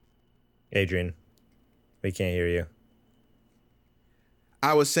 Adrian, we can't hear you.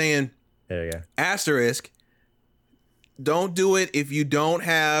 I was saying, there you go. Asterisk, don't do it if you don't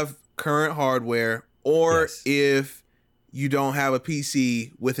have current hardware or if you don't have a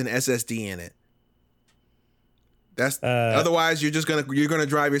PC with an SSD in it. That's otherwise you're gonna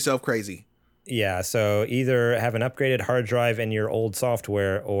drive yourself crazy. Yeah, so either have an upgraded hard drive in your old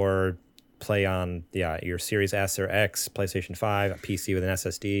software or play on your Series S or X, PlayStation 5, a PC with an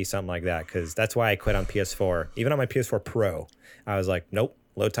SSD, something like that, because that's why I quit on PS4. Even on my PS4 Pro, I was like, nope,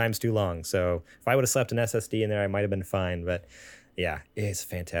 load time's too long. So if I would have slept an SSD in there, I might have been fine. But yeah, it's a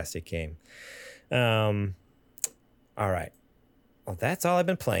fantastic game. All right. Well, that's all I've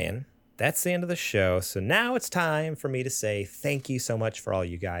been playing. That's the end of the show. So now it's time for me to say thank you so much for all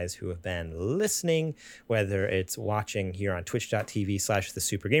you guys who have been listening, whether it's watching here on twitch.tv/the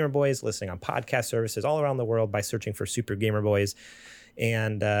Super Gamer Boys, listening on podcast services all around the world by searching for Super Gamer Boys,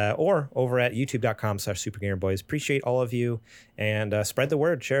 and or over at youtube.com/Super Gamer Boys. Appreciate all of you, and spread the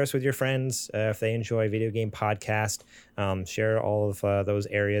word. Share us with your friends if they enjoy video game podcast. Share all of those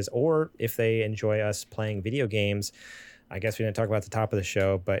areas, or if they enjoy us playing video games. I guess we didn't talk about at the top of the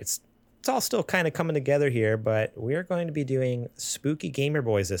show, but it's all still kind of coming together here, but we're going to be doing Spooky Gamer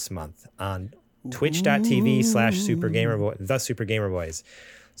Boys this month on twitch.tv/Super Gamer Boys, the Super Gamer Boys.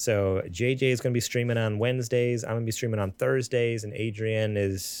 So JJ is going to be streaming on Wednesdays. I'm going to be streaming on Thursdays, and Adrian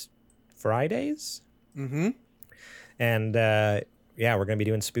is Fridays. Mm-hmm. And we're going to be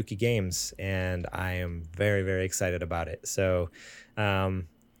doing spooky games, and I am very, very excited about it. So,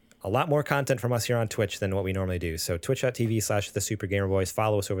 a lot more content from us here on Twitch than what we normally do. So twitch.tv/the Super Gamer Boys.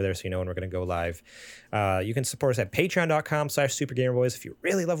 Follow us over there so you know when we're going to go live. You can support us at patreon.com/Super Gamer Boys. If you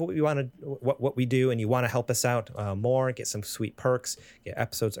really love what we do and you want to help us out more, get some sweet perks, get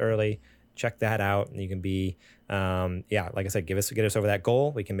episodes early, check that out. And you can be, like I said, get us over that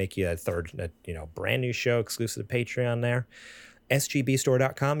goal. We can make you a brand new show exclusive to Patreon there.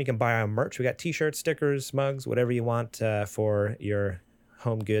 sgbstore.com. You can buy our merch. We got t-shirts, stickers, mugs, whatever you want for your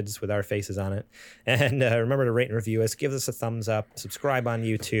home goods with our faces on it. And remember to rate and review us, give us a thumbs up, subscribe on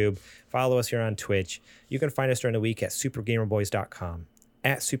YouTube, follow us here on Twitch. You can find us during the week at supergamerboys.com,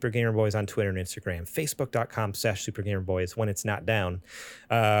 at supergamerboys on Twitter and Instagram, facebook.com/supergamerboys when it's not down.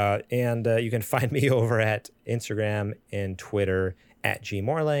 And you can find me over at Instagram and Twitter at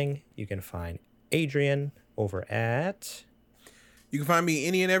gmorlang. You can find Adrian over at... You can find me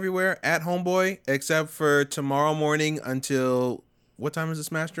any and everywhere at Homeboy, except for tomorrow morning until... What time is the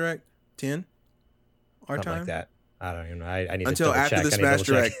Smash Direct? 10? Our Something time? like that. I don't even know. I need until to after check. The Smash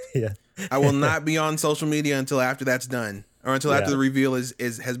Direct. Yeah. I will not be on social media until after that's done, or until after the reveal has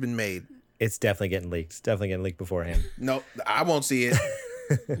been made. It's definitely getting leaked. It's definitely getting leaked beforehand. No, I won't see it.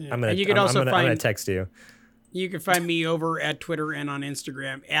 I'm gonna text you. You can find me over at Twitter and on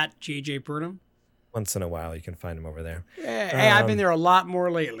Instagram at JJ Purdom. Once in a while, you can find him over there. Hey, I've been there a lot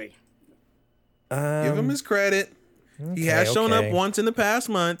more lately. Give him his credit. He has shown up once in the past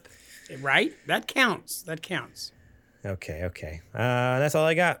month. Right? That counts. Okay. That's all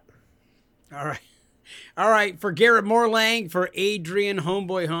I got. All right. For Garrett Morlang, for Adrian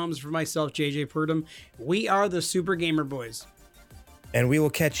Homeboy Holmes, for myself, JJ Purdom, we are the Super Gamer Boys. And we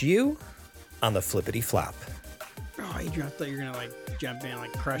will catch you on the flippity flop. Oh, Adrian, I thought you were going to jump in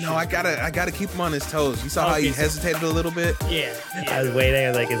crush. No, I gotta keep him on his toes. You saw how he hesitated a little bit? Yeah. I was waiting. I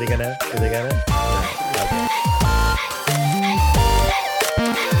was like, is he gonna? No. Okay.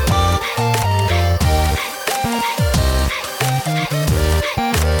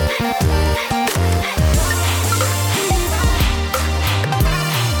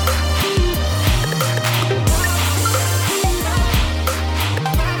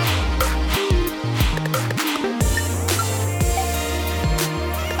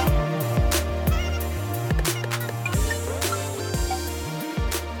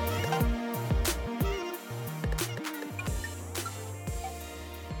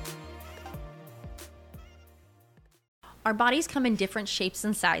 Our bodies come in different shapes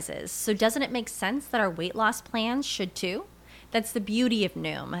and sizes, so doesn't it make sense that our weight loss plans should too? That's the beauty of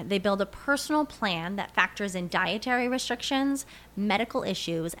Noom. They build a personal plan that factors in dietary restrictions, medical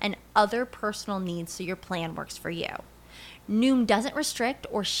issues, and other personal needs so your plan works for you. Noom doesn't restrict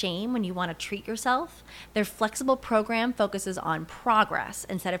or shame when you want to treat yourself. Their flexible program focuses on progress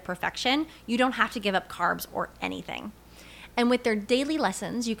instead of perfection. You don't have to give up carbs or anything. And with their daily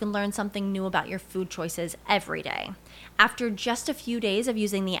lessons, you can learn something new about your food choices every day. After just a few days of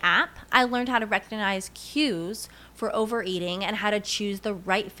using the app, I learned how to recognize cues for overeating and how to choose the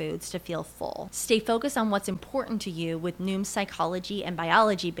right foods to feel full. Stay focused on what's important to you with Noom's psychology and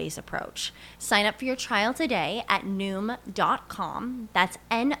biology-based approach. Sign up for your trial today at Noom.com. That's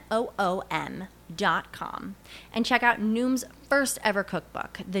Noom.com. And check out Noom's first ever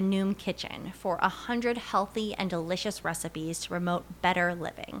cookbook, The Noom Kitchen, for 100 healthy and delicious recipes to promote better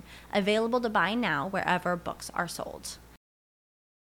living. Available to buy now wherever books are sold.